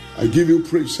 I give you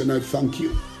praise and I thank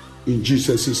you. In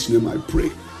Jesus' name I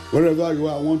pray. Wherever you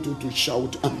are, I want you to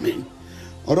shout amen.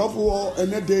 We are in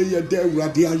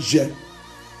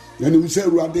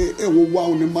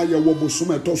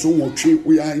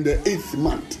the 8th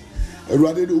month.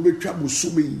 Erade de obetwa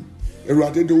bosumi.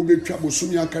 Erade de obetwa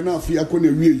bosumi akana afia ko na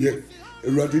wieye.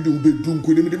 Erade de obedu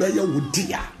nkonim de be ye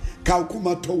wodia. Ka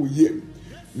akoma to woye.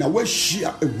 Na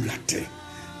wahia ewurade.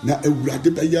 Na ewurade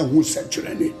be ye ho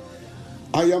sekyerene.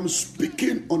 I am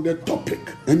speaking on the topic.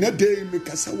 And that day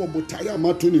mekasa wo botaya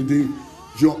matoni de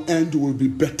your end will be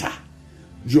better.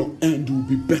 Your end will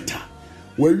be better.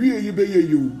 Where wieye be ye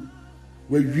you.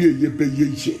 Where wieye be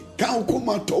ye. Ka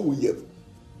akoma to woye.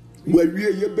 Where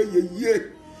ye be ye,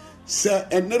 Sir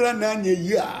Enera Nanya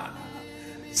ya,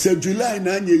 Sir July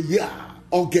Nanya ya,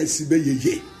 August be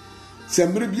ye, Sir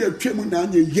Mribia Tremu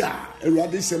Nanya ya, a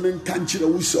Radisaman Kanchira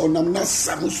Wuse or Namna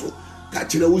Samuso,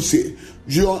 Kachira Wuse,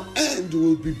 your end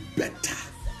will be better.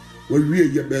 Where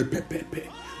ye be pepe,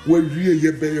 where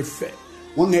ye be fair.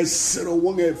 One has zero,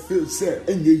 one has feel, sir,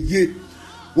 and ye,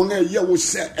 one a year was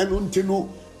said, and untino,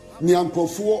 Nyanko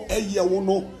for a year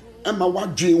wono, Emma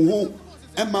Wadjin home.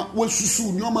 Emma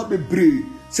wasusu nyoma bebre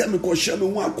se me ko hye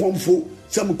me ho akonfo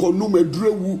se me ko no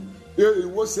madrewu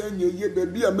wo se nye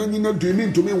baby a manyi na duni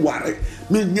ntumi ware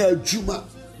me nya adwuma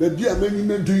baby a manyi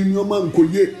na duni nyoma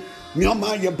nkoye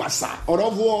nyoma ye basa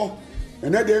orofo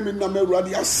ene de me na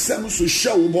mawrade asem so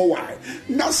hye wo bo wai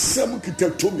na sem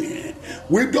kitatomi.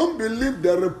 We don't believe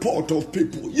the report of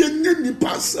people. Ye ni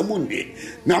pasem ni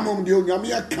na mom de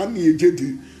onyame aka ne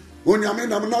ejedi onyame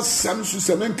na na sem so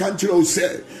semen kanchiro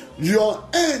say your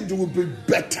end will be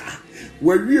better.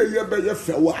 Where you be ye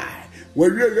fewa,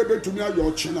 where you be to me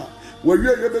your china, where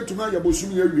you be to me your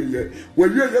bosumi ye, where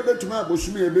you be to me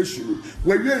bosumi ebeshiru,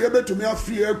 where you be to me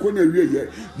afia kone ye,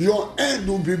 your end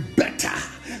will be better.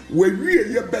 Where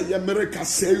you be ye America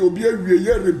say obi ye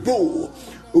rebo,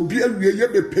 obi ye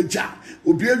be peja,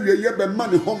 obi ye be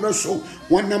money homeless so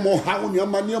one more how your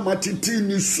money matiti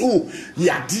ni so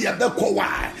ya dia be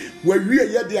kwa where you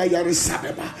ye dia yare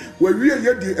sabeba wawie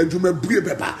ye di adwumabue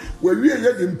beba wawie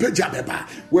ye di mpagya beba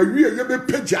wawie ye be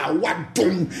pagya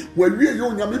wadom wawie ye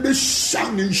onyame be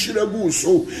hyan nhira gu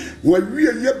so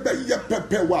wawie ye be ye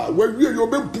pepewa wawie ye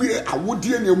be bue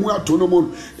awodie ne mu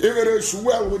atonomo evere so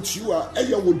well with you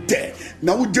eye wo de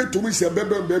na wo je to me se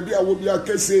bebe bia wo bia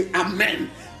kese amen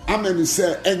amen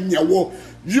say enyewo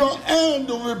your end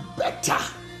will be better.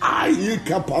 Aye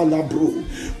kapala bro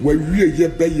wawie ye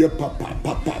be ye papa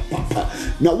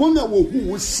na wona wo hu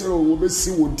wo sere wo be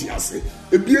si wo diase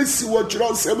ebi esi wo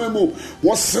twero sememo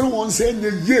wo sere won se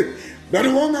nye ye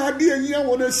bere won ade ehia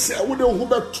wo ne se wo de ho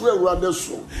beto awurade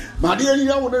so ma ade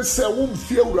ehia wo ne se wo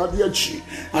mfie awurade achi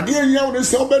ade ehia wo ne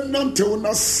se wo be nante wo na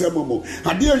sememo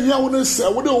ade ehia wo ne se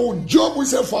wo de wo job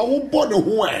se fa wo bode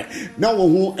ho na wo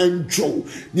ho enjo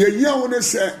ne ehia wo ne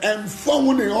se emfa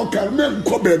wo ne oka na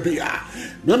nko ba bia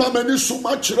Mema mani su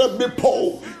machire me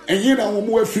po enyi na wo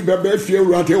mo afi baba afi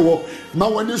awurade wo ma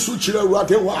wani su chire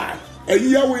awurade wa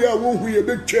eya wo ya wo hu ye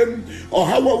betwem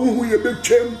ohawa wo hu ye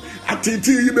betwem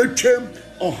atiti ye betwem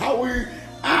ohawi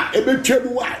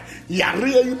ebetwem wa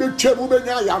yare ye betwem wo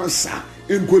benya yaresa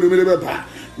enkonomere beba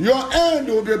your end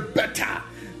will be better.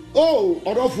 Oh,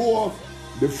 odofo,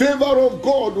 the favor of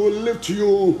God will lift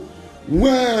you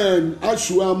when as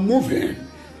you are moving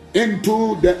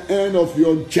into the end of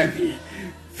your journey.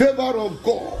 Favor of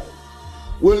God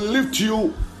will lift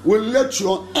you, will let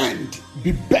your end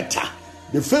be better.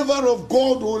 The favor of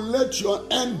God will let your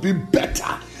end be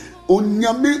better.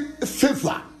 Onyame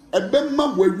favor.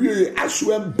 Ebema wewe as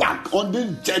you embark on this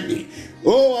journey.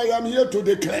 Oh, I am here to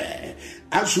declare,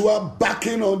 as you are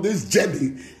embarking on this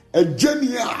journey, a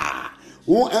journey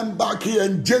who embarking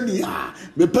and journey.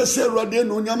 Me pese rade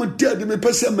no nyam dead me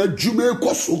pese majume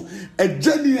koso. A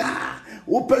journey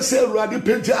who pese rade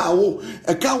peja wo.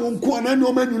 E ka won ko na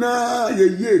no manyina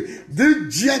ye.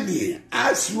 This journey,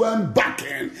 as you are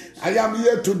embarking, I am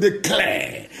here to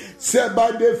declare, say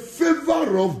by the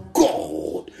favor of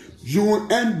God, you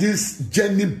will end this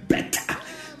journey better.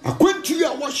 According to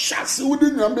what shasi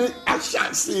wouldn't yame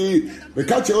ashasi,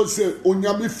 because you say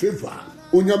onyame favor,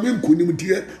 onyame nkunim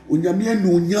die, onyame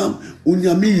enunyam,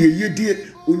 onyame yeye die,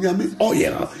 onyame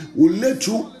oil will let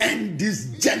you end this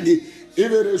journey. If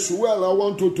it is well, I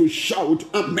want you to shout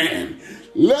amen.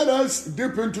 Let us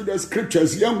dip into the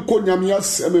scriptures. Your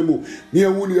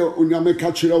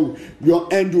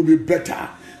end will be better.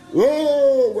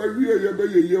 Oh, where we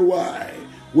are, why?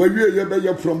 Where we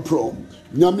are from.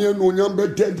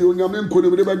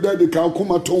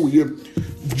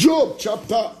 Job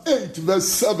chapter 8 verse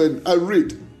 7. I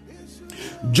read.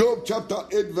 Job chapter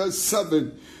 8 verse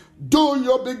 7. Though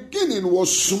your beginning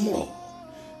was small,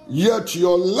 yet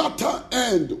your latter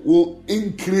end will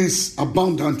increase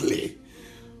abundantly.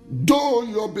 Though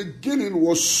your beginning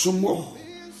was small,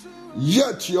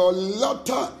 yet your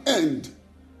latter end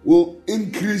will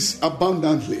increase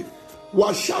abundantly.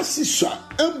 Washasisha,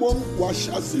 emom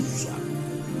washasisha.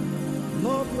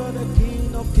 Lord, you are the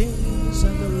King of kings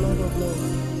and the Lord of lords.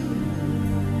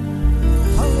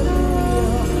 Hallelujah.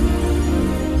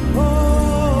 Oh.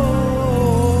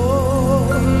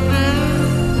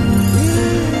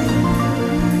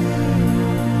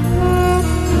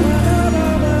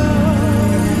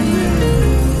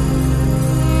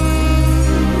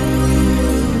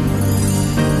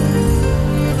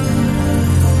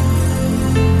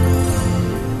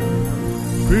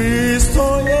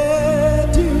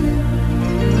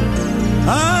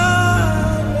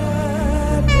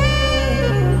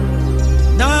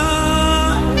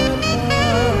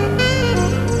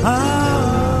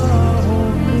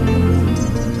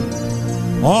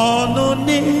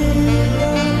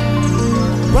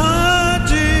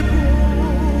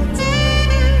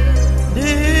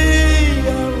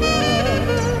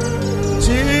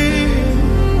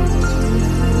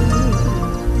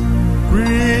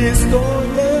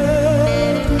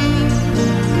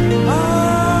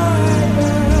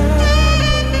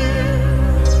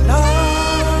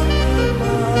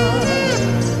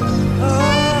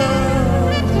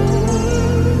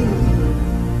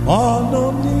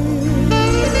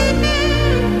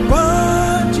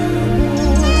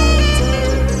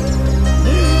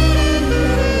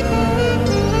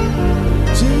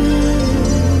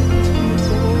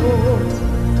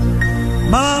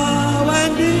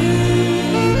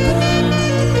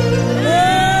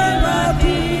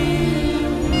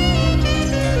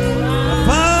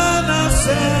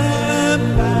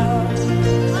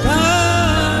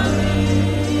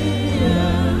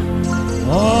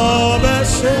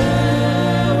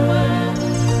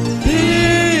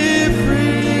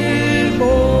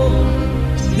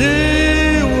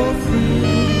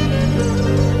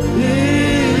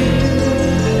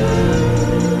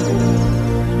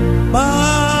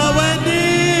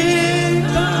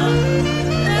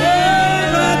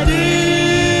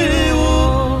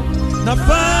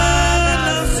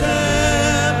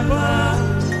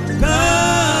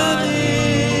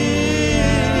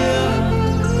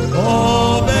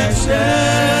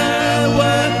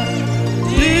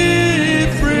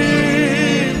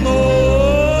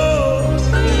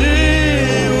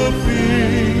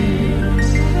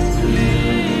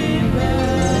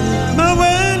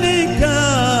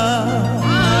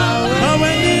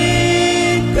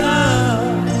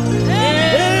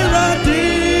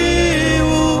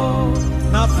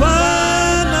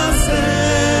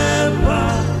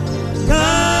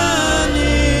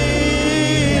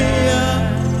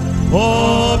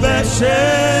 Oh,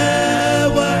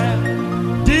 Beshewe,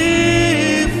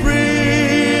 di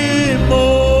free mo,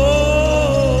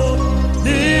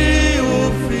 di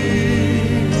ufi,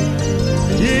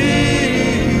 di.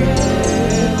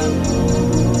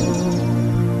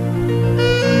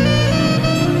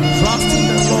 Trust in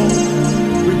the Lord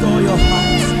with all your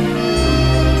heart.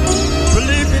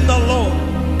 Believe in the Lord.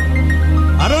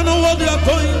 I don't know what you are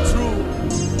going through,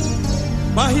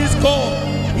 but He's God.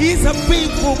 He's a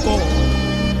faithful God.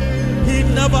 He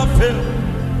never fails.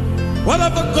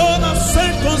 Whatever God has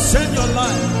said concerning your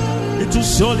life, it will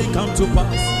surely come to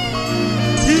pass.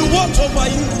 He watch over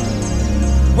you.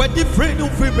 When the friend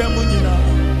of Abraham,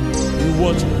 He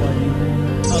watch over you.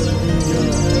 Hallelujah.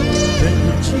 Thank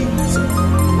you, Jesus.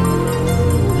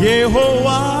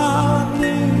 Yehovah,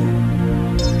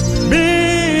 be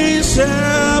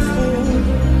careful.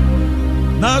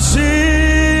 Nasiri.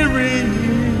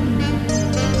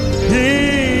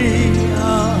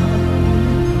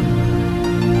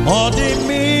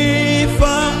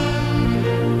 Odimifa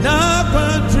na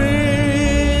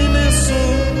patrinesu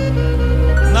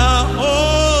na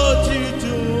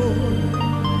ojitu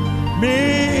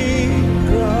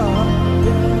mikra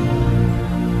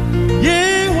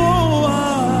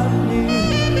Yehovah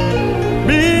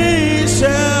be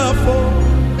careful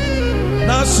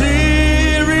na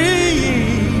siri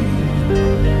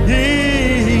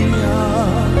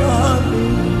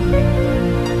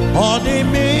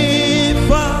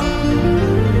Odimifa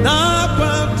na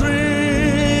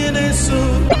patrinesu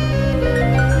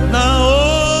na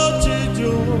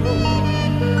ojitu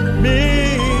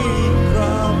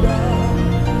mikraba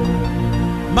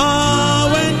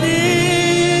mawenika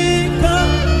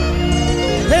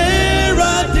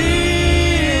heradiu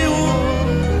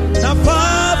na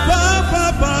papa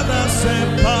na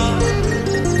sempa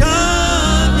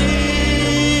kania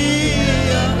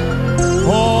o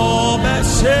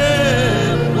meshe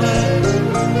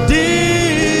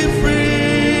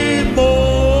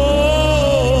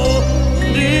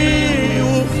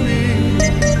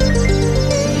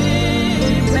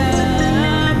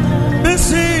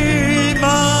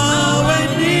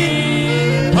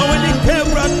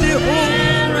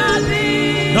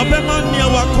Bemania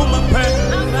wakuma pe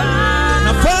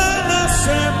na fana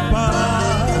sempa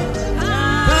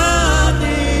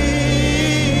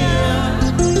kania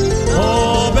o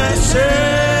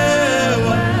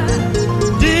beshewa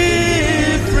di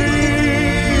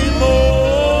frimo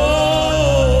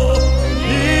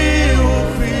di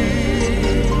ufi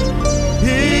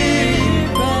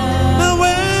na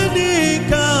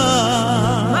wenika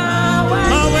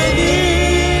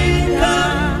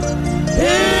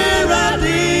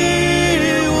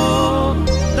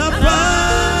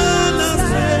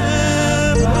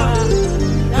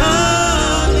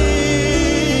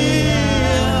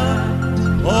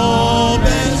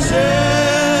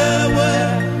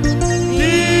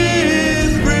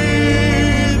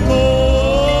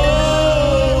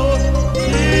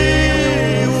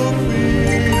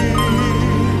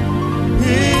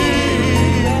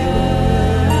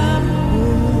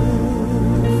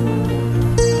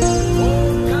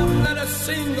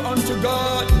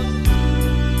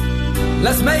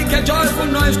Let's make a joyful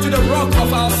noise to the rock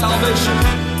of our salvation.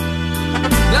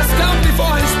 Let's come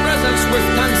before His presence with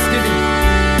thanksgiving.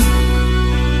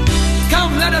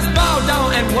 Come, let us bow down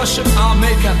and worship our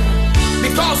Maker.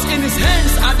 Because in His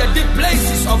hands are the deep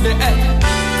places of the earth,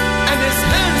 and His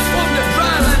hands form the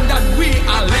dry land that we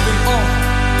are living on.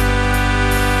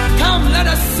 Come, let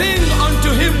us sing unto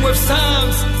Him with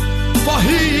psalms, for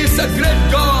He is a great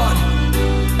God,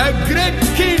 a great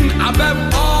King above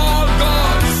all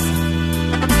gods.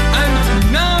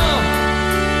 Now,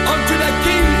 unto the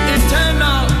King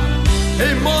eternal,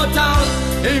 immortal,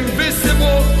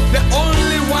 invisible, the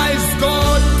only wise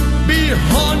God, be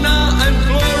honor and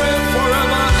glory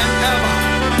forever and ever.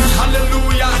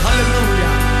 Hallelujah,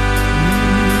 hallelujah.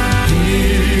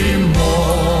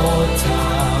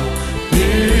 Immortal,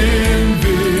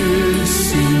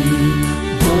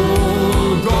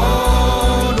 invisible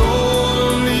God,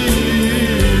 only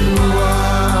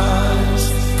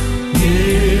wise.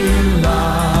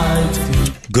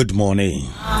 Good morning.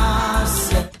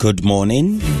 Good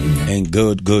morning and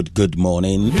good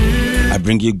morning. I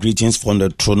bring you greetings from the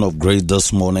throne of grace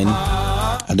this morning.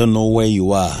 I don't know where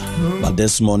you are, but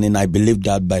this morning I believe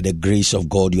that by the grace of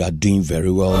God you are doing very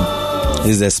well.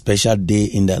 This is a special day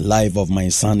in the life of my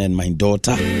son and my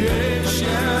daughter,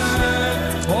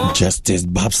 Justice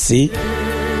Babsi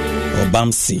or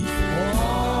Bamsi,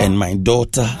 and my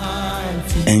daughter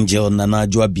Angel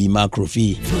Nanajwa B.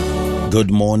 Makrofi.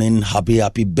 Good morning,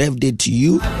 happy birthday to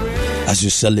you as you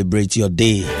celebrate your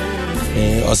day.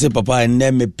 Ose papa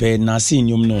enne mepe na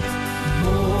sinyum no.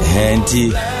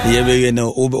 Enti yebe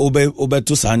no obe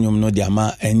to sanyum no de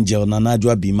ama Angel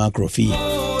Nanadwa bi Macrofi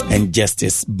and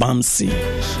Justice Bamsi.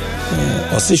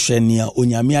 Ose hwenia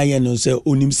onyame aye no se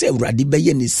onim se Awurade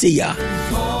beye ne se ya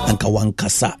anka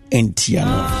wankasa entia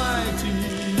no.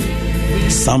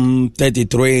 Psalm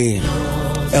 33.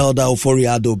 Elder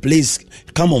Oforiado, please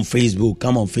come on Facebook.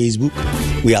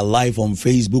 We are live on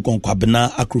Facebook on Kwabena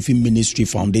Akrofi Ministry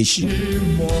Foundation.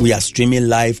 We are streaming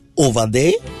live over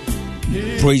there,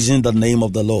 praising the name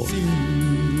of the Lord.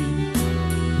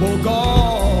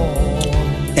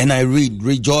 And I read,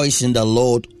 rejoice in the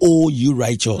Lord, O you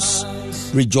righteous.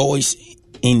 Rejoice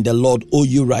in the Lord, O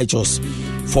you righteous.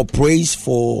 For praise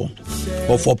from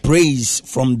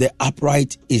the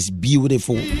upright is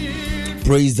beautiful.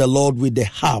 Praise the Lord with the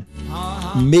harp.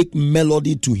 Make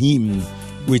melody to him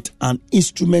with an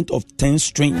instrument of 10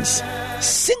 strings.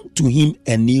 Sing to him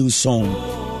a new song.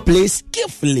 Play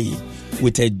skillfully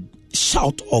with a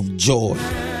shout of joy.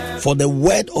 For the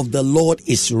word of the Lord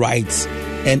is right,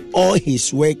 and all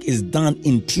his work is done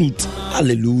in truth.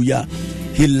 Hallelujah.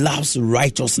 He loves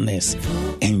righteousness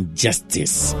and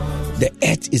justice. The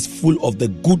earth is full of the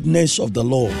goodness of the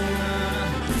Lord.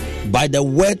 By the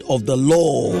word of the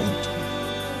Lord,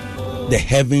 the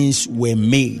heavens were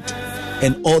made,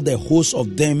 and all the hosts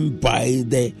of them by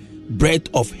the breath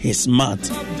of his mouth.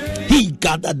 He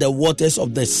gathered the waters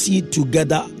of the sea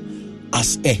together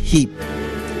as a heap.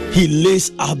 He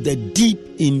lays up the deep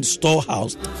in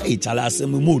storehouse.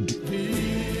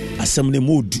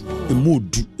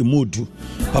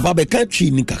 Papa be country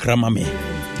ni kakrama me.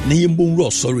 Na yembo ro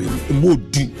sorry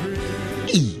emodu.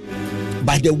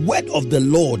 By the word of the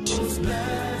Lord,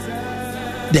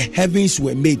 the heavens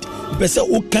were made. Verse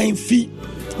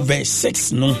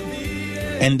 6 no,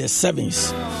 and the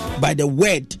 7th. By the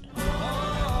word,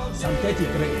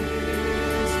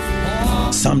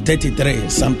 Psalm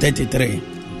 33.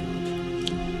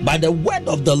 By the word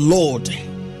of the Lord,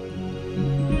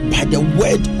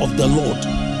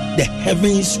 the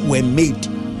heavens were made,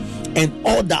 and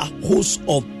all the hosts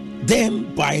of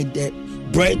them by the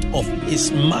breath of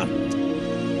his mouth.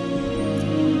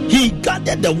 He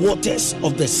gathered the waters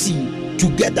of the sea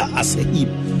together as a heap.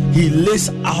 He lays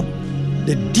up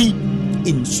the deep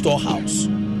in storehouse.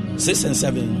 6 and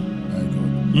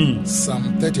 7.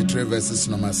 Psalm 33 verses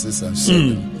number 6 and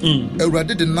 7.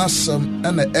 Awurade de nasam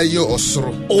na eye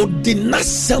osoro. O de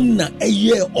nasam na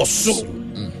eye osoro.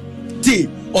 Ti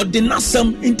o de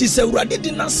nasam inti se Awurade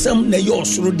de nasam na eye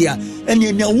osoro dia.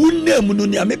 Ene nya wunam no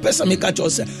ne me pesa me ka cho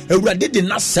se Awurade de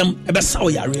nasam e be sa o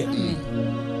yare.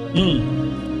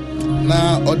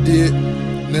 Na ode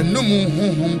nenum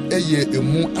honhom eye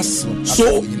emu aso.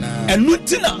 So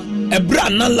enutina ebra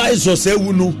na Lazarus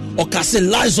ewu no okase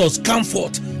Lazarus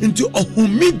comfort into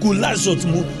ohumigu Lazarus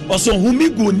mu also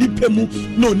ohumigu nipa mu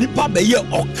no nipa be ye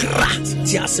okra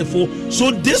ti asefo.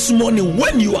 So this morning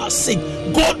when you are sick,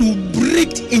 God will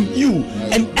breathe in you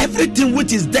and everything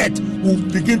which is dead will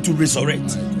begin to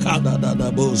resurrect.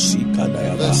 Verse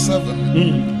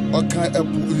 7. Oka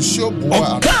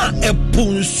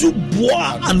epunsu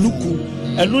boa anuku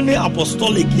enune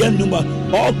apostolic yenuma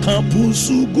oka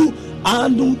punsugu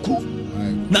anuku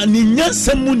na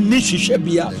ninyasemu ni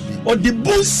hwehwebia odi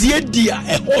bunsie dia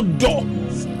ehodo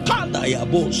kada ya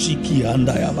bo shiki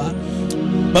anda ya ba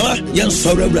baba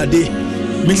yansoro Awurade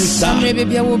Minister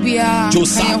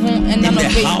Joseph in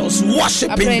the house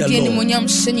worshiping the Lord.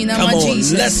 Come on,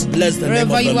 let's bless the name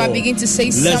of the Lord. Begin to say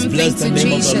let's something bless the to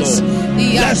name Jesus. Of the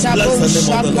Lord. Let's bless the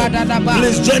name of the Lord.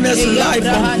 Please join us live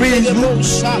on Facebook.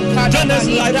 Join us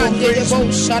live on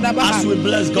Facebook as we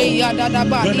bless God. Join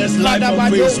us live on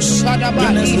Facebook. Join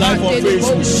us live on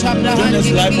Facebook. Join us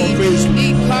live on Facebook.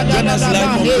 Join us live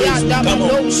on Facebook. Come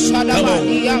on.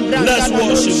 Let's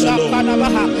worship the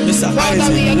Lord. Mr.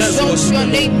 Isaac, let's worship the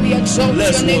Lord. We exalt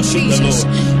your name, Jesus.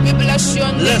 We bless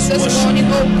your name this morning,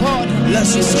 oh God.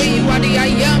 We say you are the I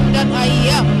am that I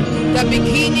am, the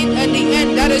beginning and the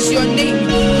end. That is your name.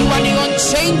 You are the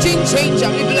unchanging changer.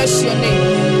 We bless your name.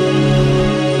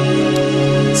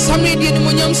 Somebody did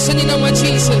munyam singing our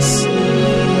Jesus.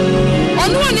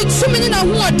 On one it's so many na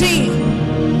who are day.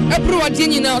 Ebro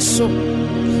adini na so.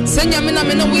 Senya mena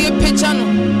we pejano.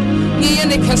 Ni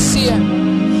yene kasia.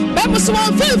 Bible so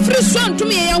one free son to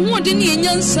me I want in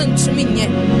yansan to me.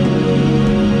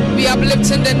 We are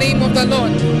lifting the name of the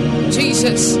Lord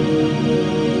Jesus.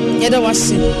 Yeda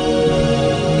wasi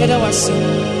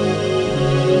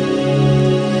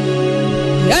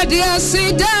Yeda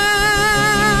sida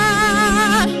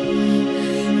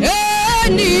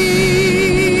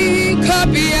eni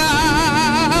kabia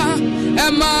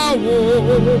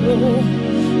emawo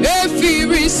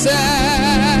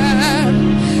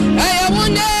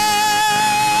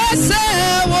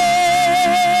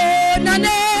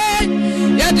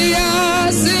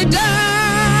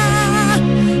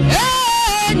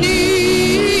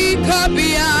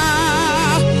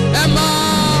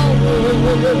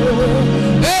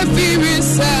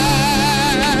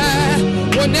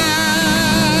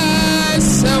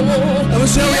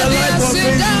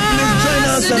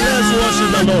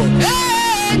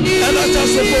And I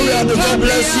just suppose we are the God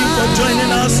bless you for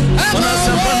joining us on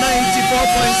Asempa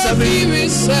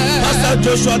 94.7. Pastor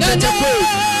Joshua Tetepo,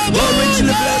 God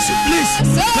richly bless you. Please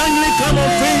kindly come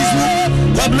on Facebook,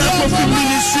 Tabernacle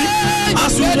Ministry,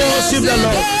 as we worship the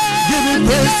Lord, giving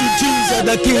praise to Jesus,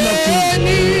 the King of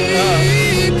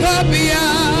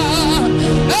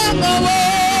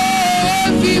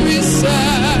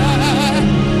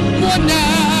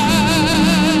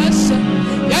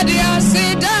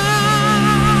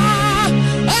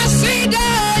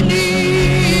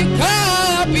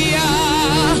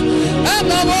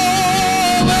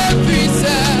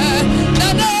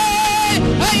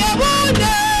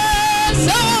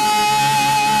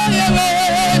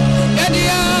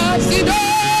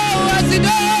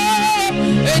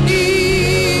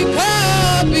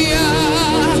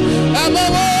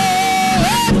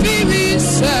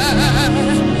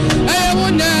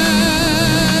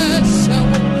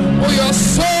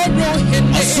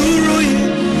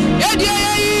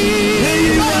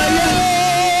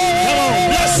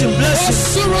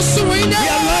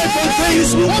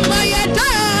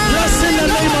Blessing the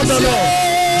name of the Lord.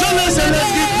 Join us and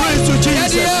let's give praise to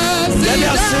Jesus.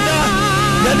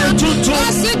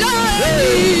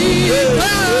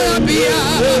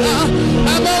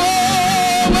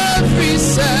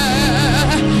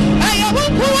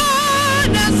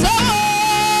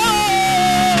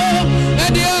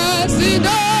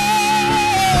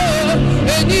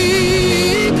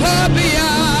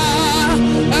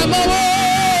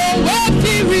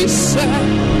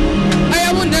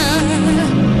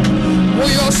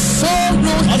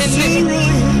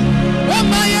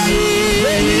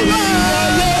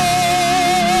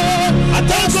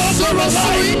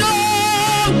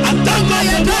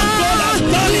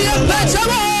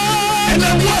 And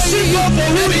I worship God for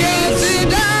who He is.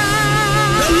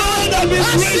 The Lord has been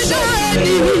gracious.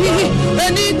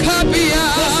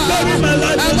 Prosper my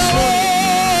life this morning.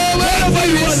 Wherever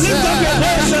you are, lift up your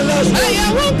voice and let's worship.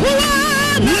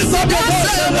 Lift up your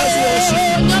voice and let's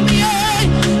worship.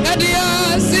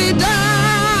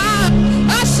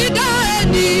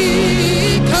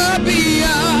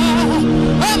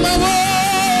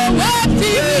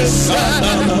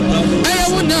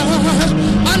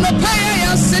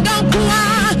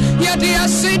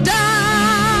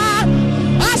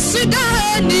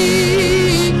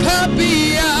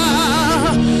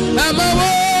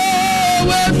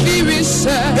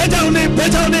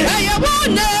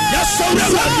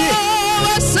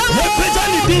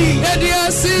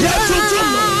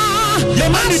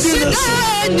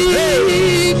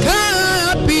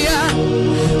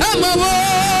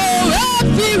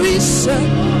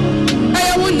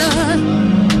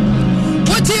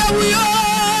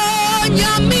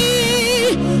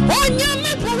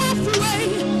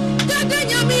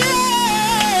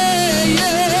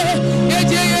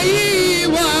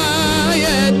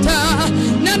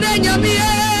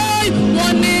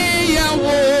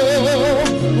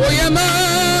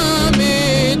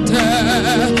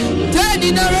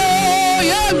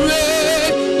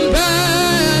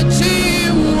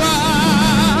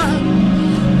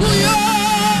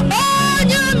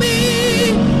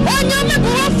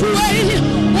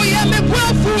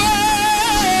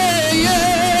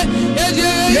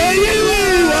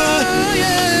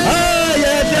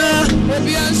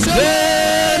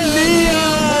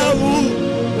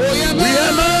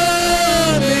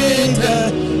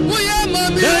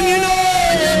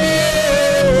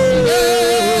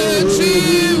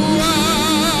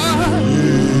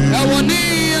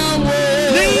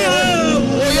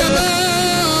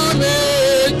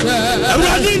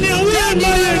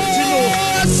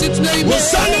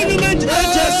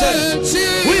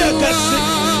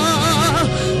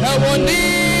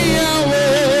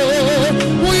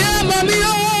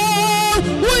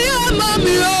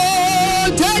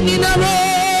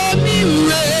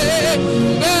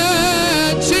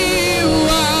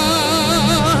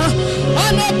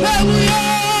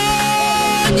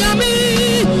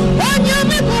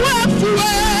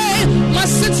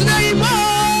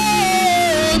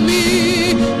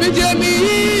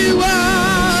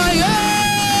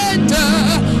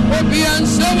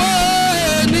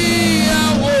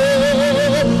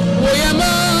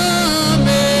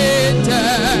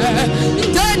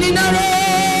 Nina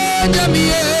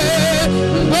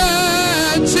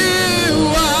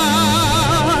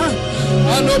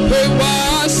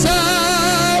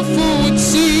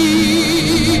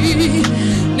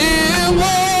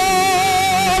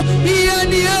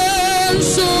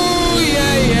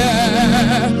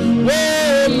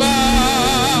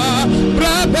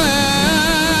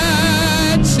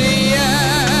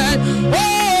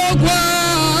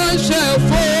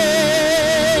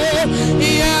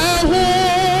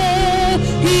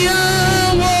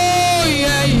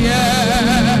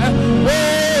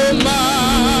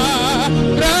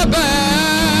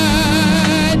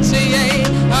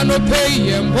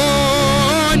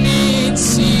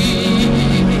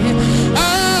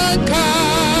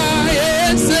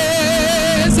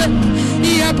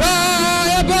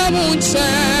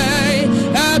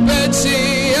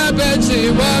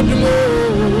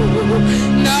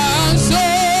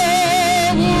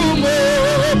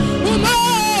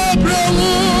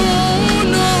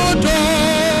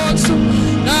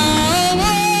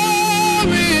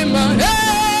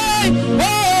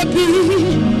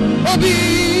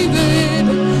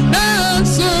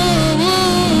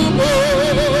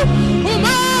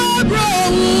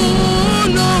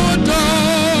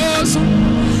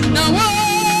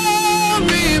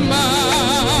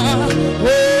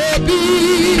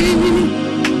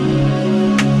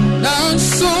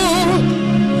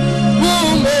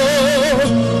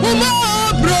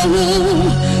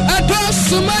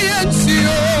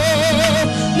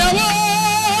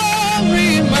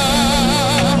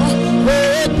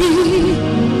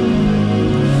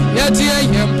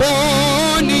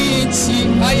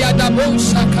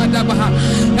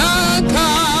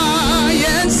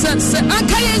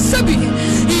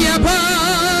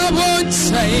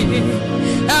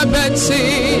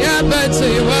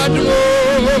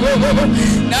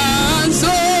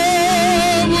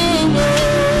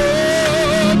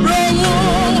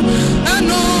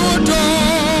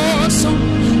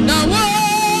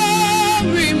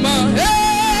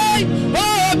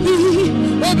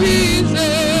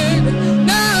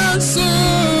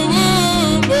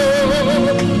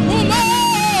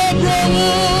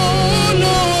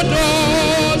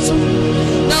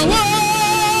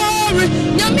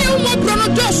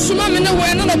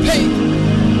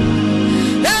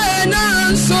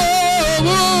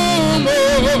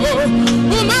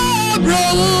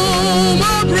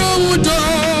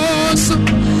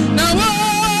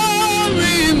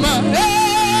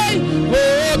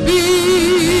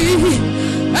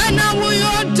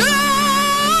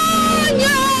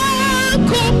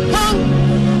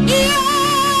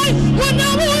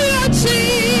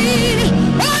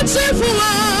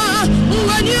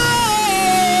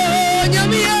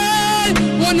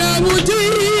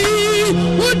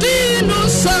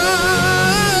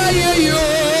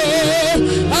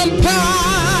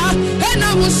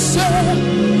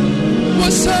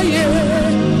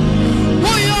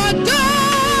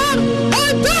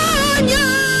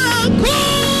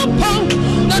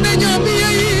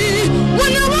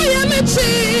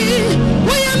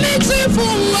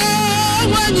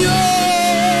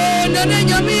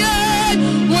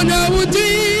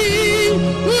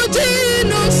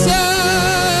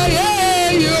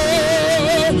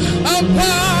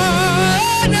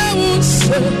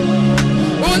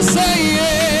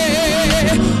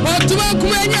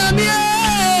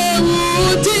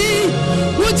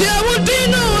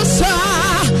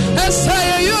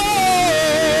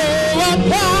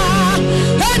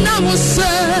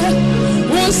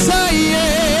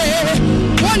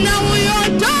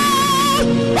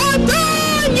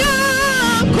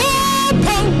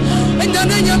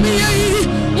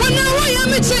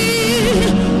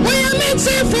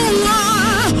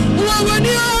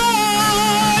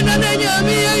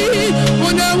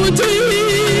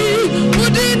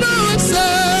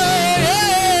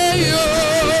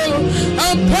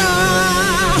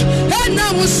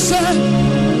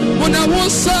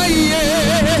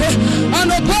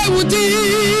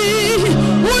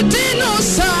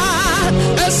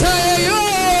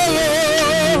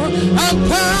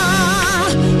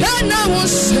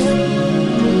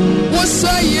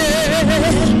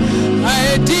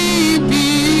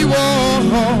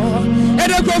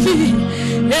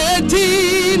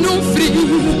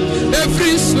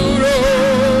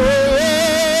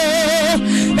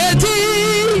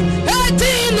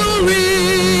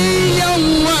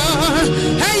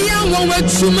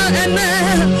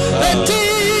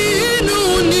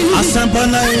Asampa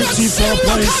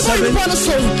 94.7.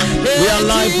 We are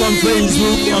live on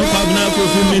Facebook on Covenant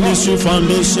Coffee Ministry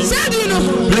Foundation.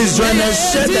 Please join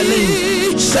us, share the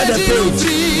link, share the page,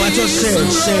 but just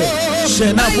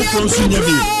share. Now put on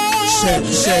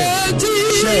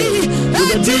With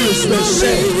the deals,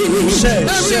 share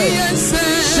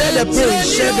the praise,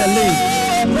 share the link,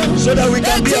 so that we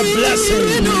can be a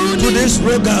blessing to this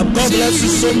program. God bless you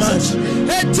so much.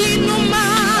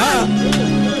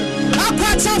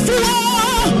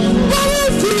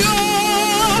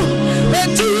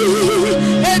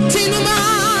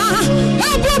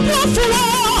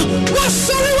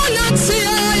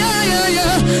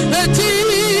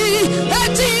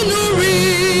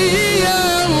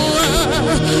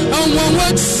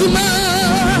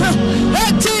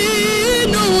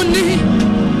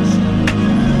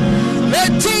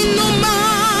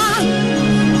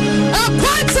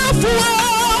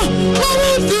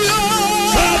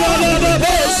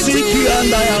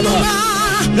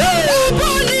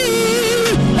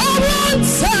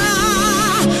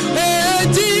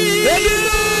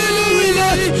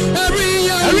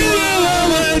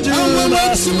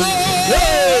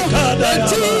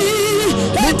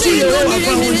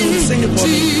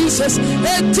 Jesus,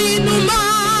 etinuma,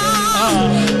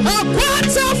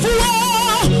 akwata fuwa,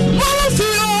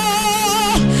 morofio,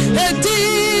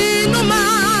 etinuma,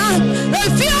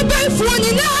 efia befuwa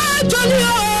nina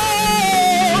tonio,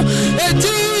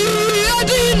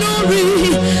 edinuri,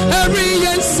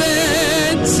 eriyense,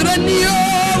 srenio,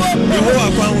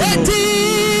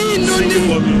 etinuni,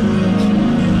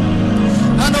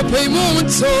 anope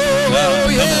munto,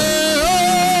 yeah.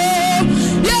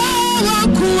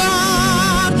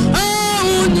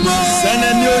 Sana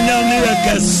nyonya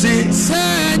kasi.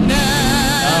 Sana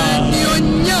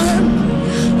nyonya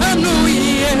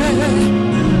anuye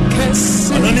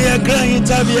kasi. Anoni akra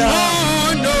hitabia.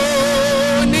 Ono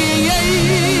niye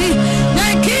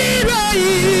nakira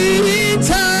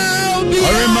hitabia.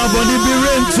 Ori maboni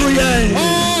birentu ye.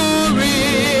 Ori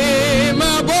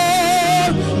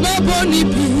maboni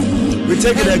bi. We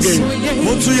take it again.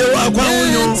 Mutu ye wa kwa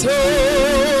unyo.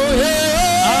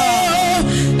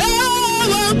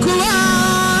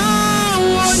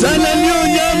 Sana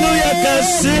nyonya ya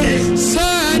kasi.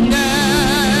 Sana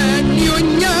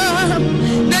nyonya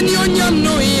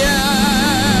no ya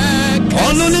kasi.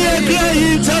 Ono ni akra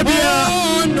hitabia.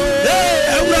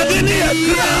 Ewrade ni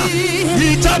akra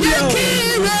hitabia.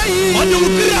 Ono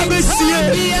ukira besie.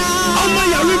 Ama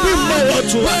ya ribi mbo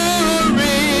watu.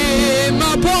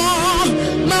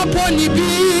 Mapo ni bi.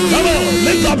 Come on,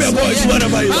 lift up your voice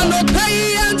wherever you are. Ano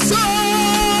pay and so.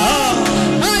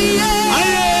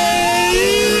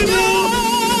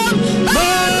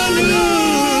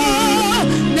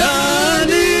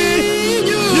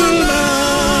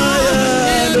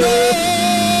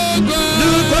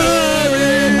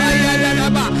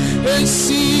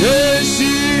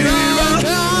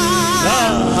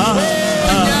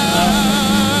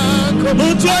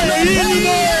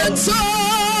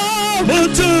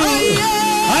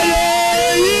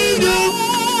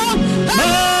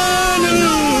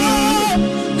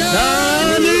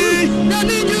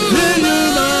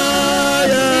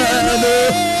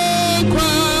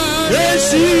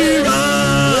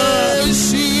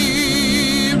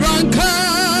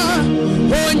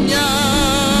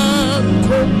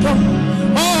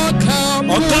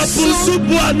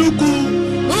 Anuku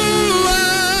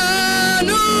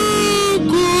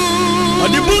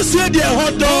Odibusie de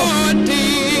hodo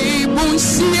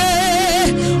Odibusie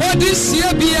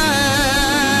Odisia bia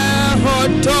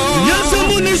hodo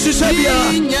Nyansemu ni shishabia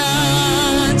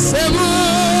Nyansemu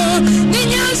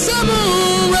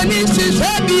wani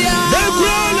shishabia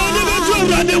Dekra na de betu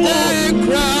urade wo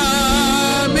Dekra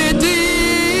medi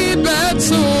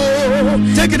betu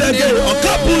Take it again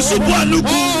Okapu subu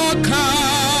anuku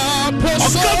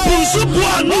Okapusu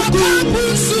buanuku.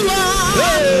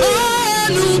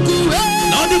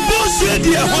 Now the boss said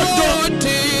the hodo.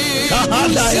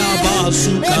 Kahada ya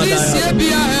basu kadaya.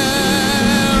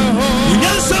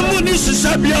 Nyansamu ni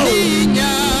sisabia.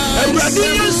 Ewradi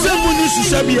nyansamu ni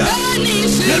sisabia.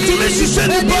 Yetumi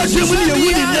siseni basi muni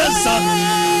yewuni nyansa.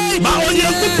 Ma onye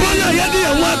kupona yadi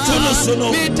ya watu no sono.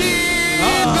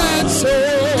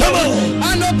 Come on.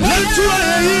 Let's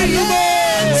try it.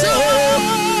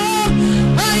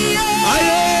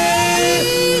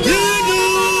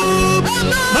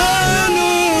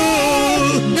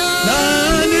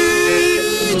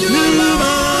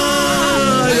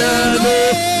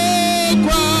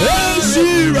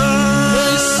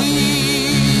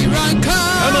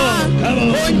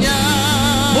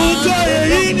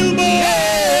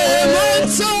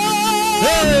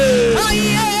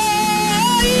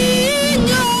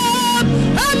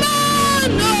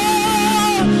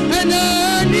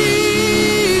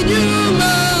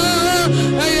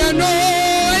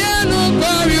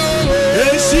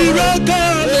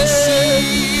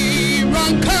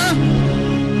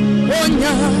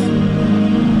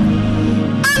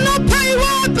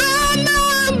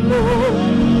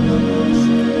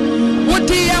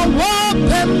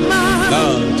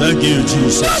 Thank you,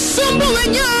 Jesus.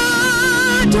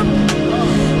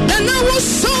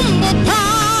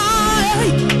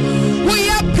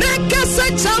 We are prekas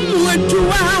a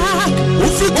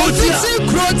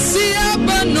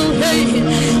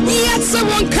yes, I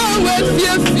won't come with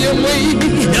you.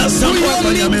 Yes, I won't come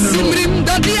with you.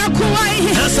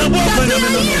 Yes, I won't come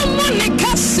with you.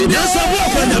 Yes, I won't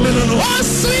come with you.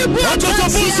 What to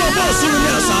propose of us in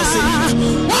the assassin?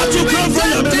 What to come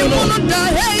from the moon?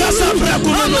 Casabra,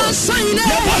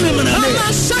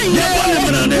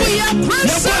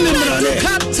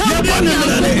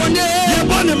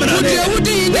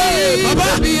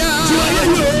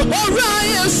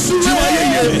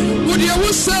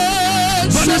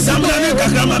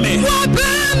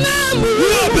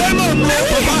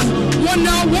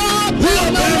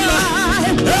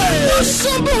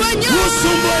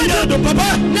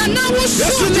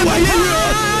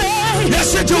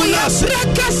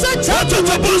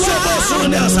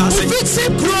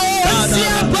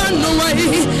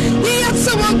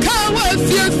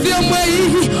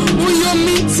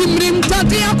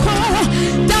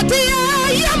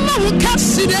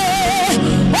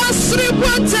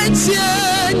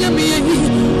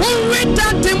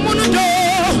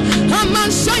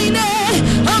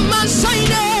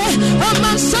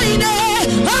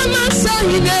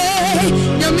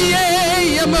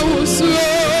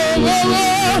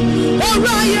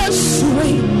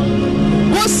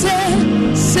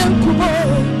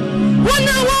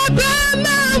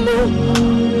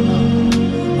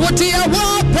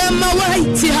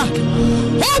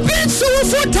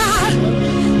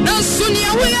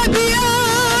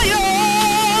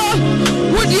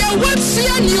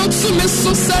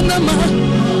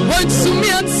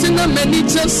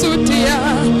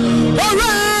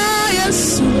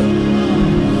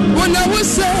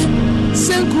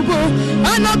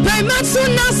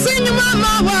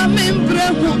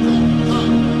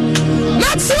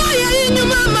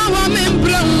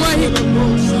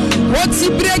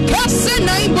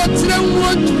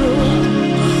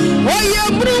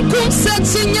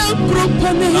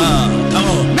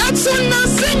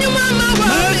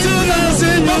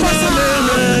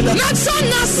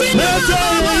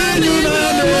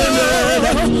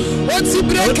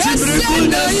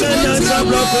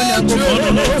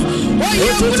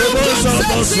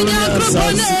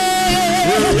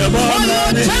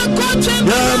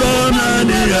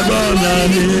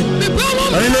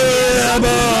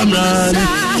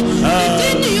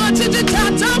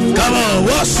 come on,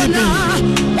 worship him.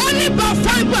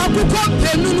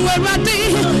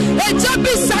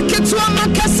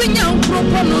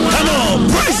 Come on,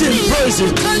 praise him, praise him.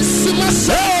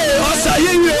 Hey,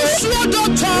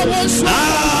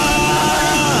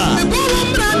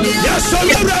 yes, so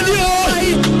ready.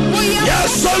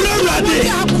 Yes, so ready.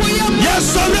 Yes,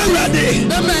 so ready.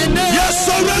 Yes,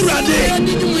 so ready.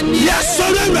 Yes, so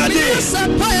ready.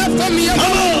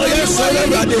 Come on, yes, so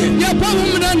ready.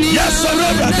 Yes, so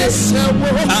ready.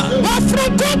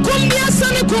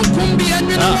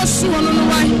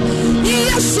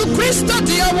 Yes, Christ,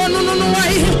 dear one, no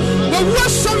way.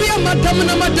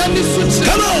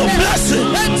 Come on, bless it.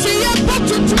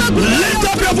 Lift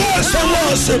up your voice and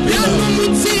worship him.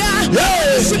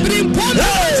 Yes.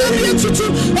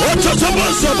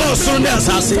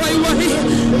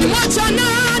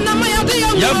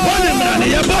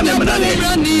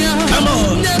 Come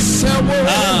on.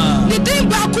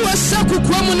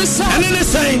 And then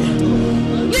saying,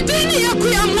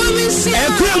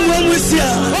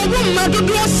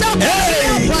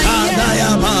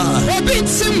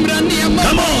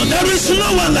 come on, there is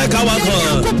no one like our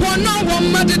God.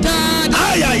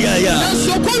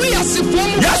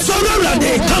 Yes,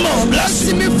 already. Come on, bless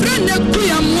him.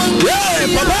 Yeah,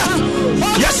 Papa.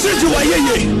 Yes, you are here.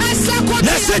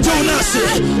 Yes, you are Nasi.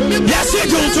 Yes, you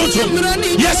are Tutu.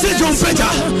 Yes, you are Peja.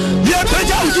 Yeah,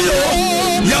 Peja,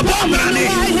 you are Bomrani.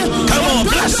 Come on,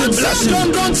 bless him, bless him.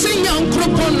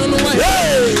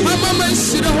 Hey, Mama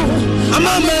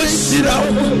Siro.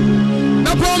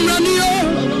 Bomrani.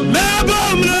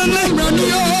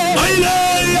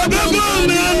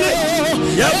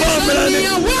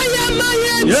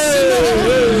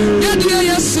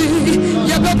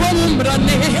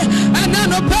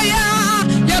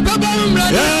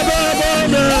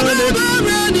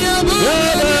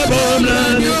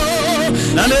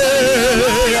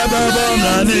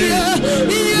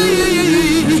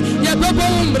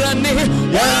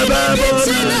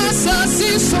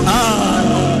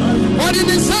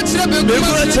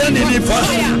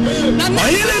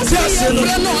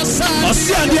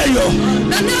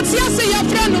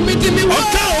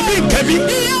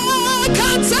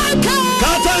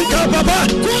 Kata Yanka Baba.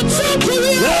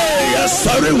 Yes,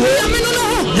 sorry,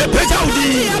 ye petaudi.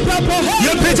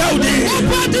 Ye petaudi.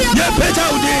 Ye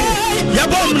petaudi. Ye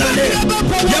bomnane.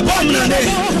 Ye bomnane.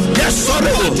 Yes,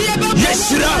 sorry. Yes,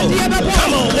 Shirao.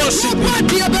 Come on, worship.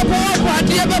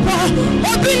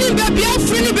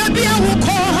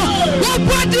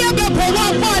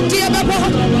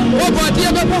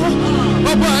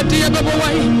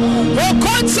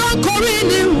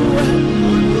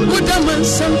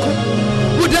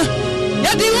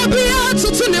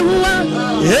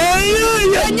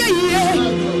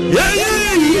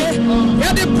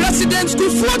 The president's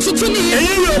good for to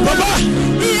Papa.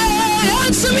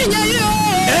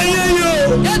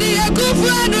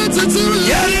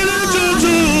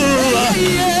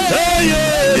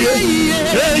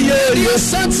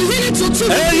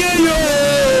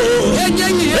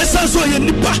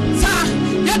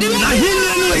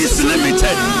 Is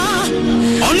limited.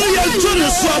 Only your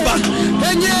children swaba.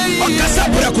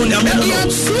 Okasapura kunyamelo.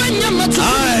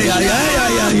 Ay.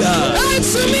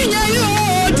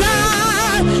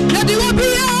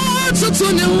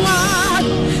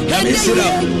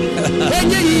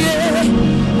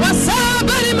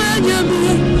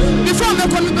 Before me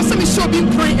come me say show been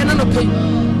praying and no pay.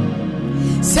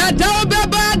 Said down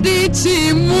baba di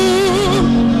chimu.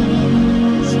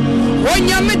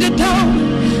 Onyame de down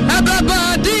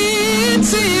ababa di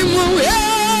chimu.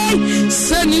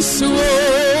 Seni suo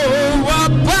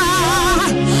wapa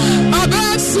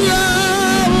abasua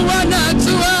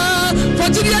wanatua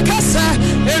Fajiria kasa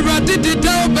eradi di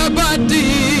down baba di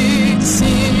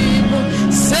chimu.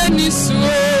 Seni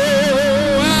suo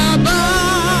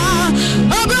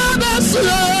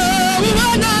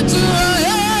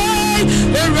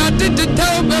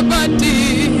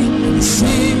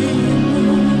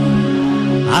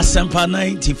Asempa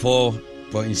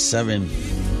 94.7.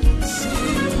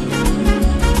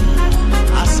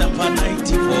 Asempa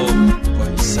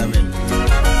 94.7.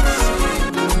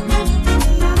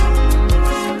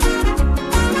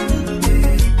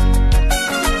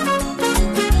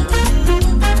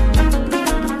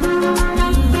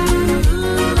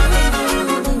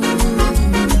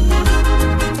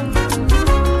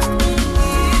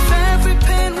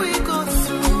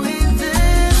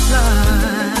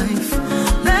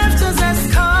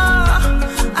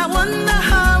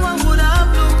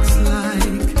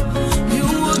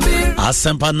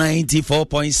 Asempa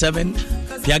 94.7.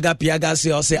 Piaga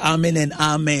say amen and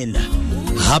amen.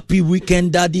 Happy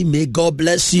weekend, Daddy. May God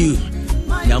bless you.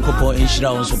 Yankopo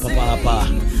Inshira onso papa.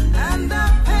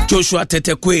 Joshua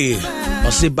Tetekwe.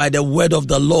 Or say by the word of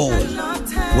the Lord,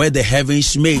 where the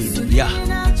heavens made. Yeah.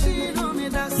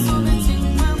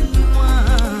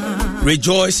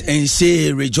 Rejoice and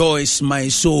say, rejoice, my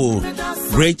soul.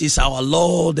 Great is our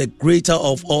Lord, the creator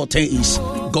of all things.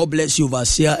 God bless you,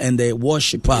 Vasia, and the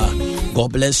worshipper.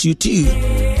 God bless you too.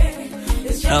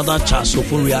 Elder Charles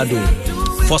Oforiado.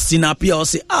 Faustina Pia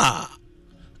say, I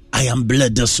am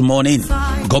blessed this morning.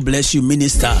 God bless you,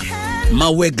 Minister.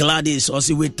 Mawe Gladys,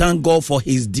 also we thank God for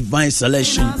his divine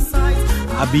selection.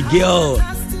 Abigail,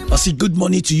 I say good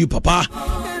morning to you, Papa.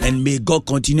 And may God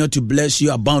continue to bless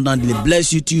you abundantly.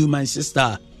 Bless you too, my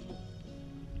sister.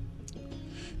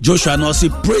 Joshua, and I say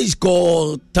praise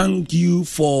God. Thank you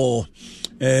for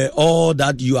all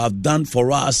that you have done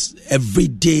for us every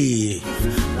day.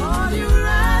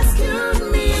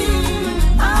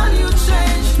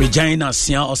 Regina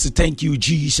Sia also thank you,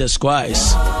 Jesus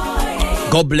Christ.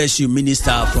 God bless you,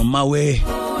 Minister from Mawe.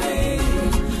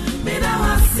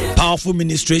 Powerful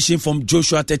ministration from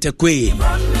Joshua Tetekwe.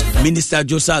 Minister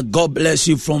Joseph, God bless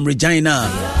you from Regina.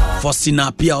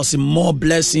 Faustina Pia also more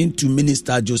blessing to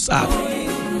Minister Joseph.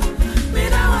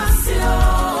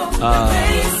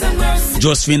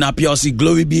 Josephine Apiosi,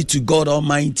 glory be to God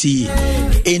Almighty.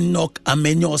 Enoch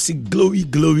Amenyosi,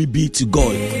 glory be to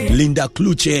God. Linda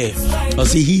Kluche, I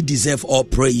say he deserves all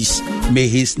praise. May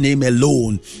his name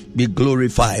alone be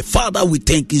glorified. Father, we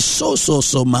thank you so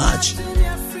much.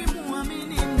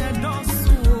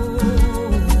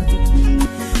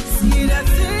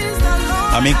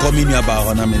 I mean, coming here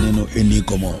about any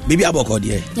come maybe about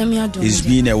here. It's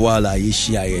been a while.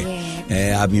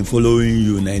 I've been following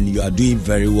you and you are doing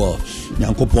very well.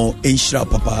 Nyankopon enshira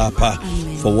papa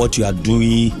for what you are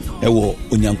doing.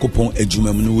 Onyankopon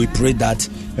ejumem. We pray that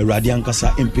Awurade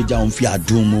ankasa empeja onfi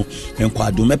adumu enko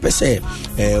adumu pese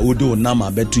odo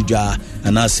nama betuja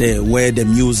and I say where the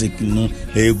music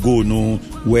go no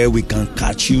where we can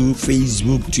catch you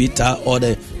Facebook, Twitter or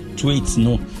the tweets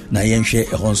no na yenhwe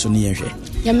ehonso ni yenhwe.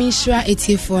 Yamishra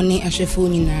 84 ne ahwefo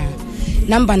nyina.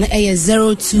 Number na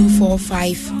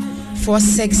 0245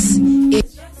 46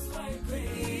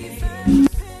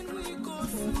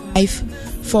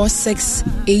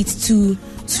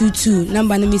 468222.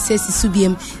 Number name is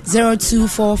Subiem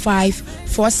 0245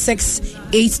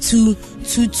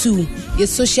 468222. Your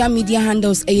social media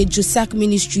handles are Josak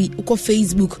Ministry, uko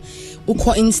Facebook,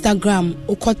 uko Instagram,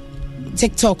 uko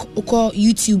TikTok, uko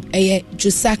YouTube,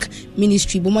 Josak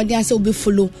Ministry. Bomadi say obe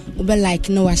follow, obe like,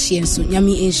 no share. So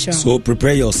nyami inshallah. So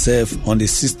prepare yourself on the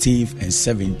 16th and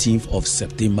 17th of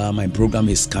September. My program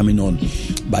is coming on,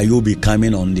 but you'll be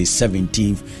coming on the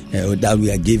 17th. That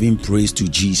we are giving praise to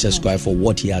Jesus Christ for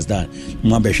what He has done.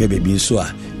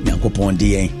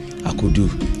 Akudu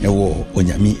ewo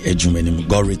onyami ejumeni.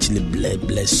 God richly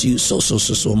bless you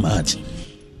so much.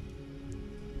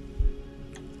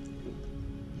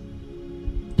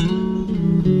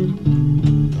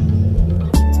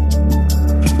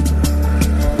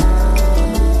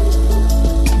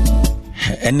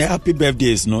 And happy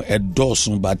birthdays no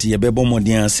edosun but yebebo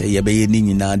modern say yebe ni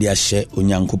nyina de ahye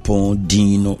onyankopon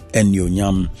din no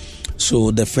enionyam.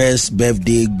 So the first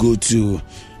birthday go to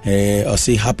I'll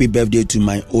say happy birthday to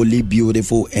my only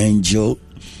beautiful angel,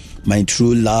 my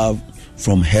true love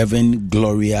from heaven,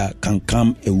 Gloria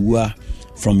Kankam Ewua,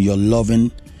 from your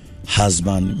loving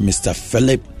husband, Mr.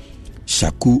 Philip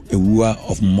Shaku Ewua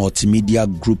of Multimedia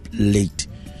Group late.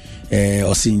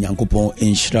 Osi nyankopon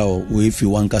enhira o if you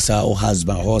wankasa o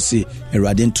husband o si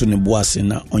erade to ne boase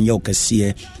na onye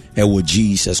okese wo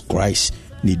Jesus Christ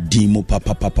ni dimo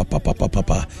papa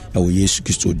wo Yesu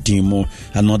Kristo dimo.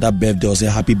 Another birthday, also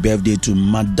happy birthday to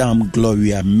Madam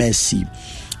Gloria Mercy,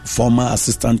 former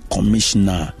assistant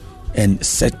commissioner and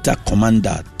sector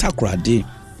commander Takrade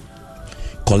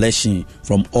collection.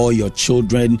 From all your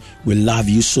children, we love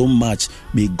you so much.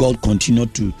 May God continue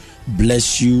to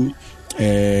bless you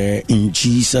in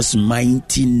Jesus'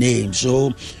 mighty name.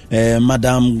 So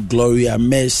Madam Gloria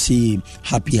Mercy,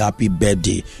 happy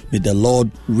birthday. May the Lord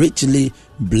richly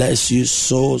bless you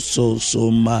so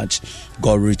much.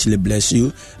 God richly bless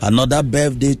you. Another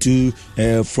birthday to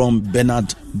from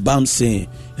Bernard Bamsey,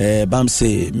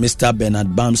 Mr. Bernard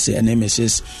Bamsey and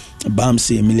Mrs.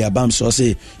 Bamsey, Emilia Bamsey.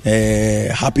 Also,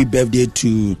 happy birthday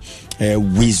to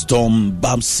Wisdom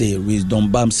Bamsey,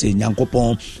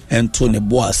 Nyankopon Anthony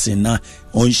Boasena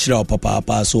onshira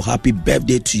papa. So happy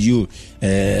birthday to you,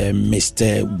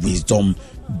 Mr. Wisdom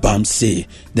Bamsey.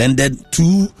 Then the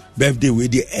two birthday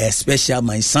with the special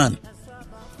my son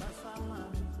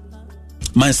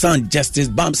Justice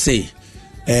Bamsey.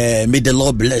 May the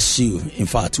Lord bless you. In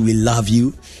fact, we love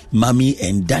you, mommy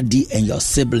and daddy and your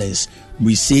siblings.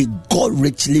 We say God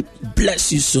richly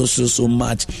bless you so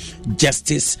much.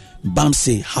 Justice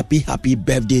Bamsey, happy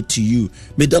birthday to you.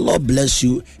 May the Lord bless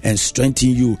you and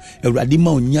strengthen you.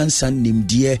 Eradima onyansa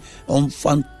nimdie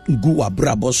onfan gu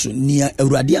abrabos nia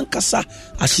Eradi ankasa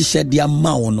ahihye dia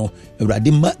ma wono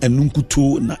Eradi ma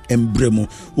enunkuto na embremu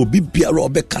obi biara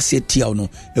obekase tia wono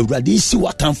Eradi si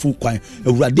watamfo kwan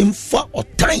Eradi mfa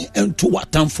otan ento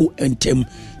watamfo entem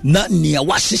na nia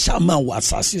wahihya ma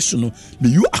wasase so no. May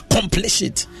you accomplish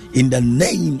it in the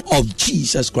name of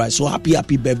Jesus Christ. So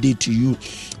happy birthday to you,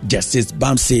 Justice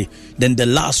Bamsey. Then the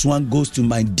last one goes to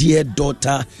my dear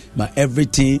daughter, my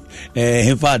everything.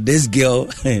 In fact, this girl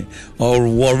or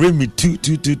worry me too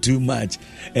much.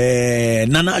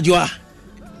 Nanajua,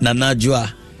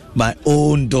 my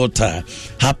own daughter.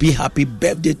 Happy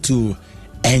birthday to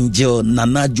Angel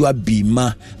Nanajua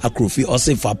Bima Akrofi.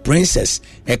 Also for Princess,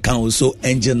 I can also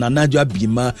Angel Nanajua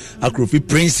Bima Akrofi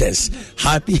Princess.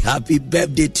 Happy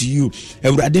birthday to you.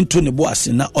 Euradin Tony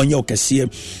Boasina onyo kese.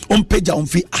 Peja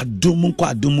onfi adumu kwa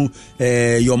adumu.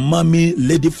 Your mommy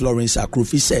Lady Florence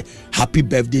Akrofi say happy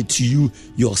birthday to you.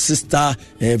 Your sister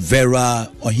Vera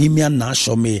Ohimia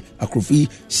Nashome Akrofi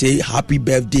say happy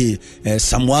birthday.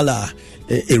 Samuela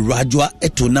Erajua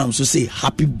Etonam so say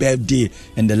happy birthday.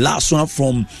 And the last one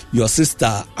from your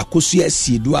sister Akosia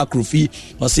Sidu Akrofi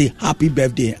or say happy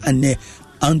birthday. And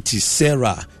Auntie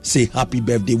Sarah say happy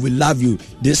birthday. We love you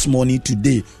this morning.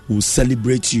 Today we'll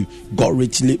celebrate you. God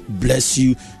richly bless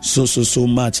you so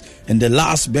much. And the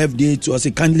last birthday to us,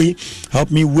 kindly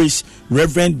help me wish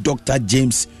Reverend Dr.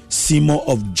 James Seymour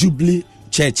of Jubilee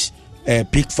Church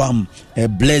Pig Farm a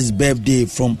blessed birthday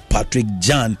from Patrick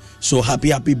Jan. So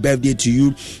happy birthday to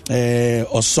you,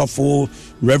 Osofo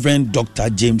Reverend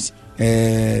Dr. James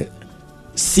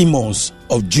Simmons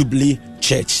of Jubilee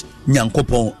Church.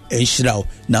 Nyankopon enhyira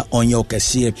na onye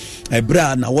okese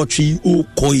ebra na wotwe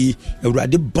ukoi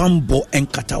Ewurade bambo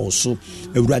enkata wo so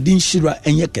Ewurade nhyira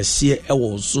enye kese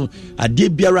ewo so ade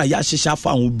biara ya hyehya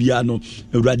fa ho bia no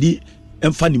Ewurade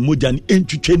emfa ni moja ni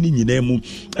entwetwe ni nyina mu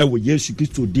ewo Yesu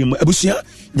Kristo dim abusua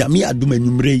nyame adom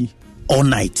anwumre all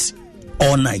night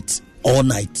all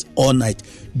night.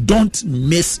 Don't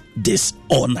miss this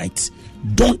all night.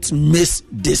 Don't miss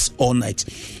this all night.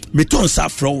 Meton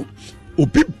Safro,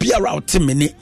 Obi Biara Timini.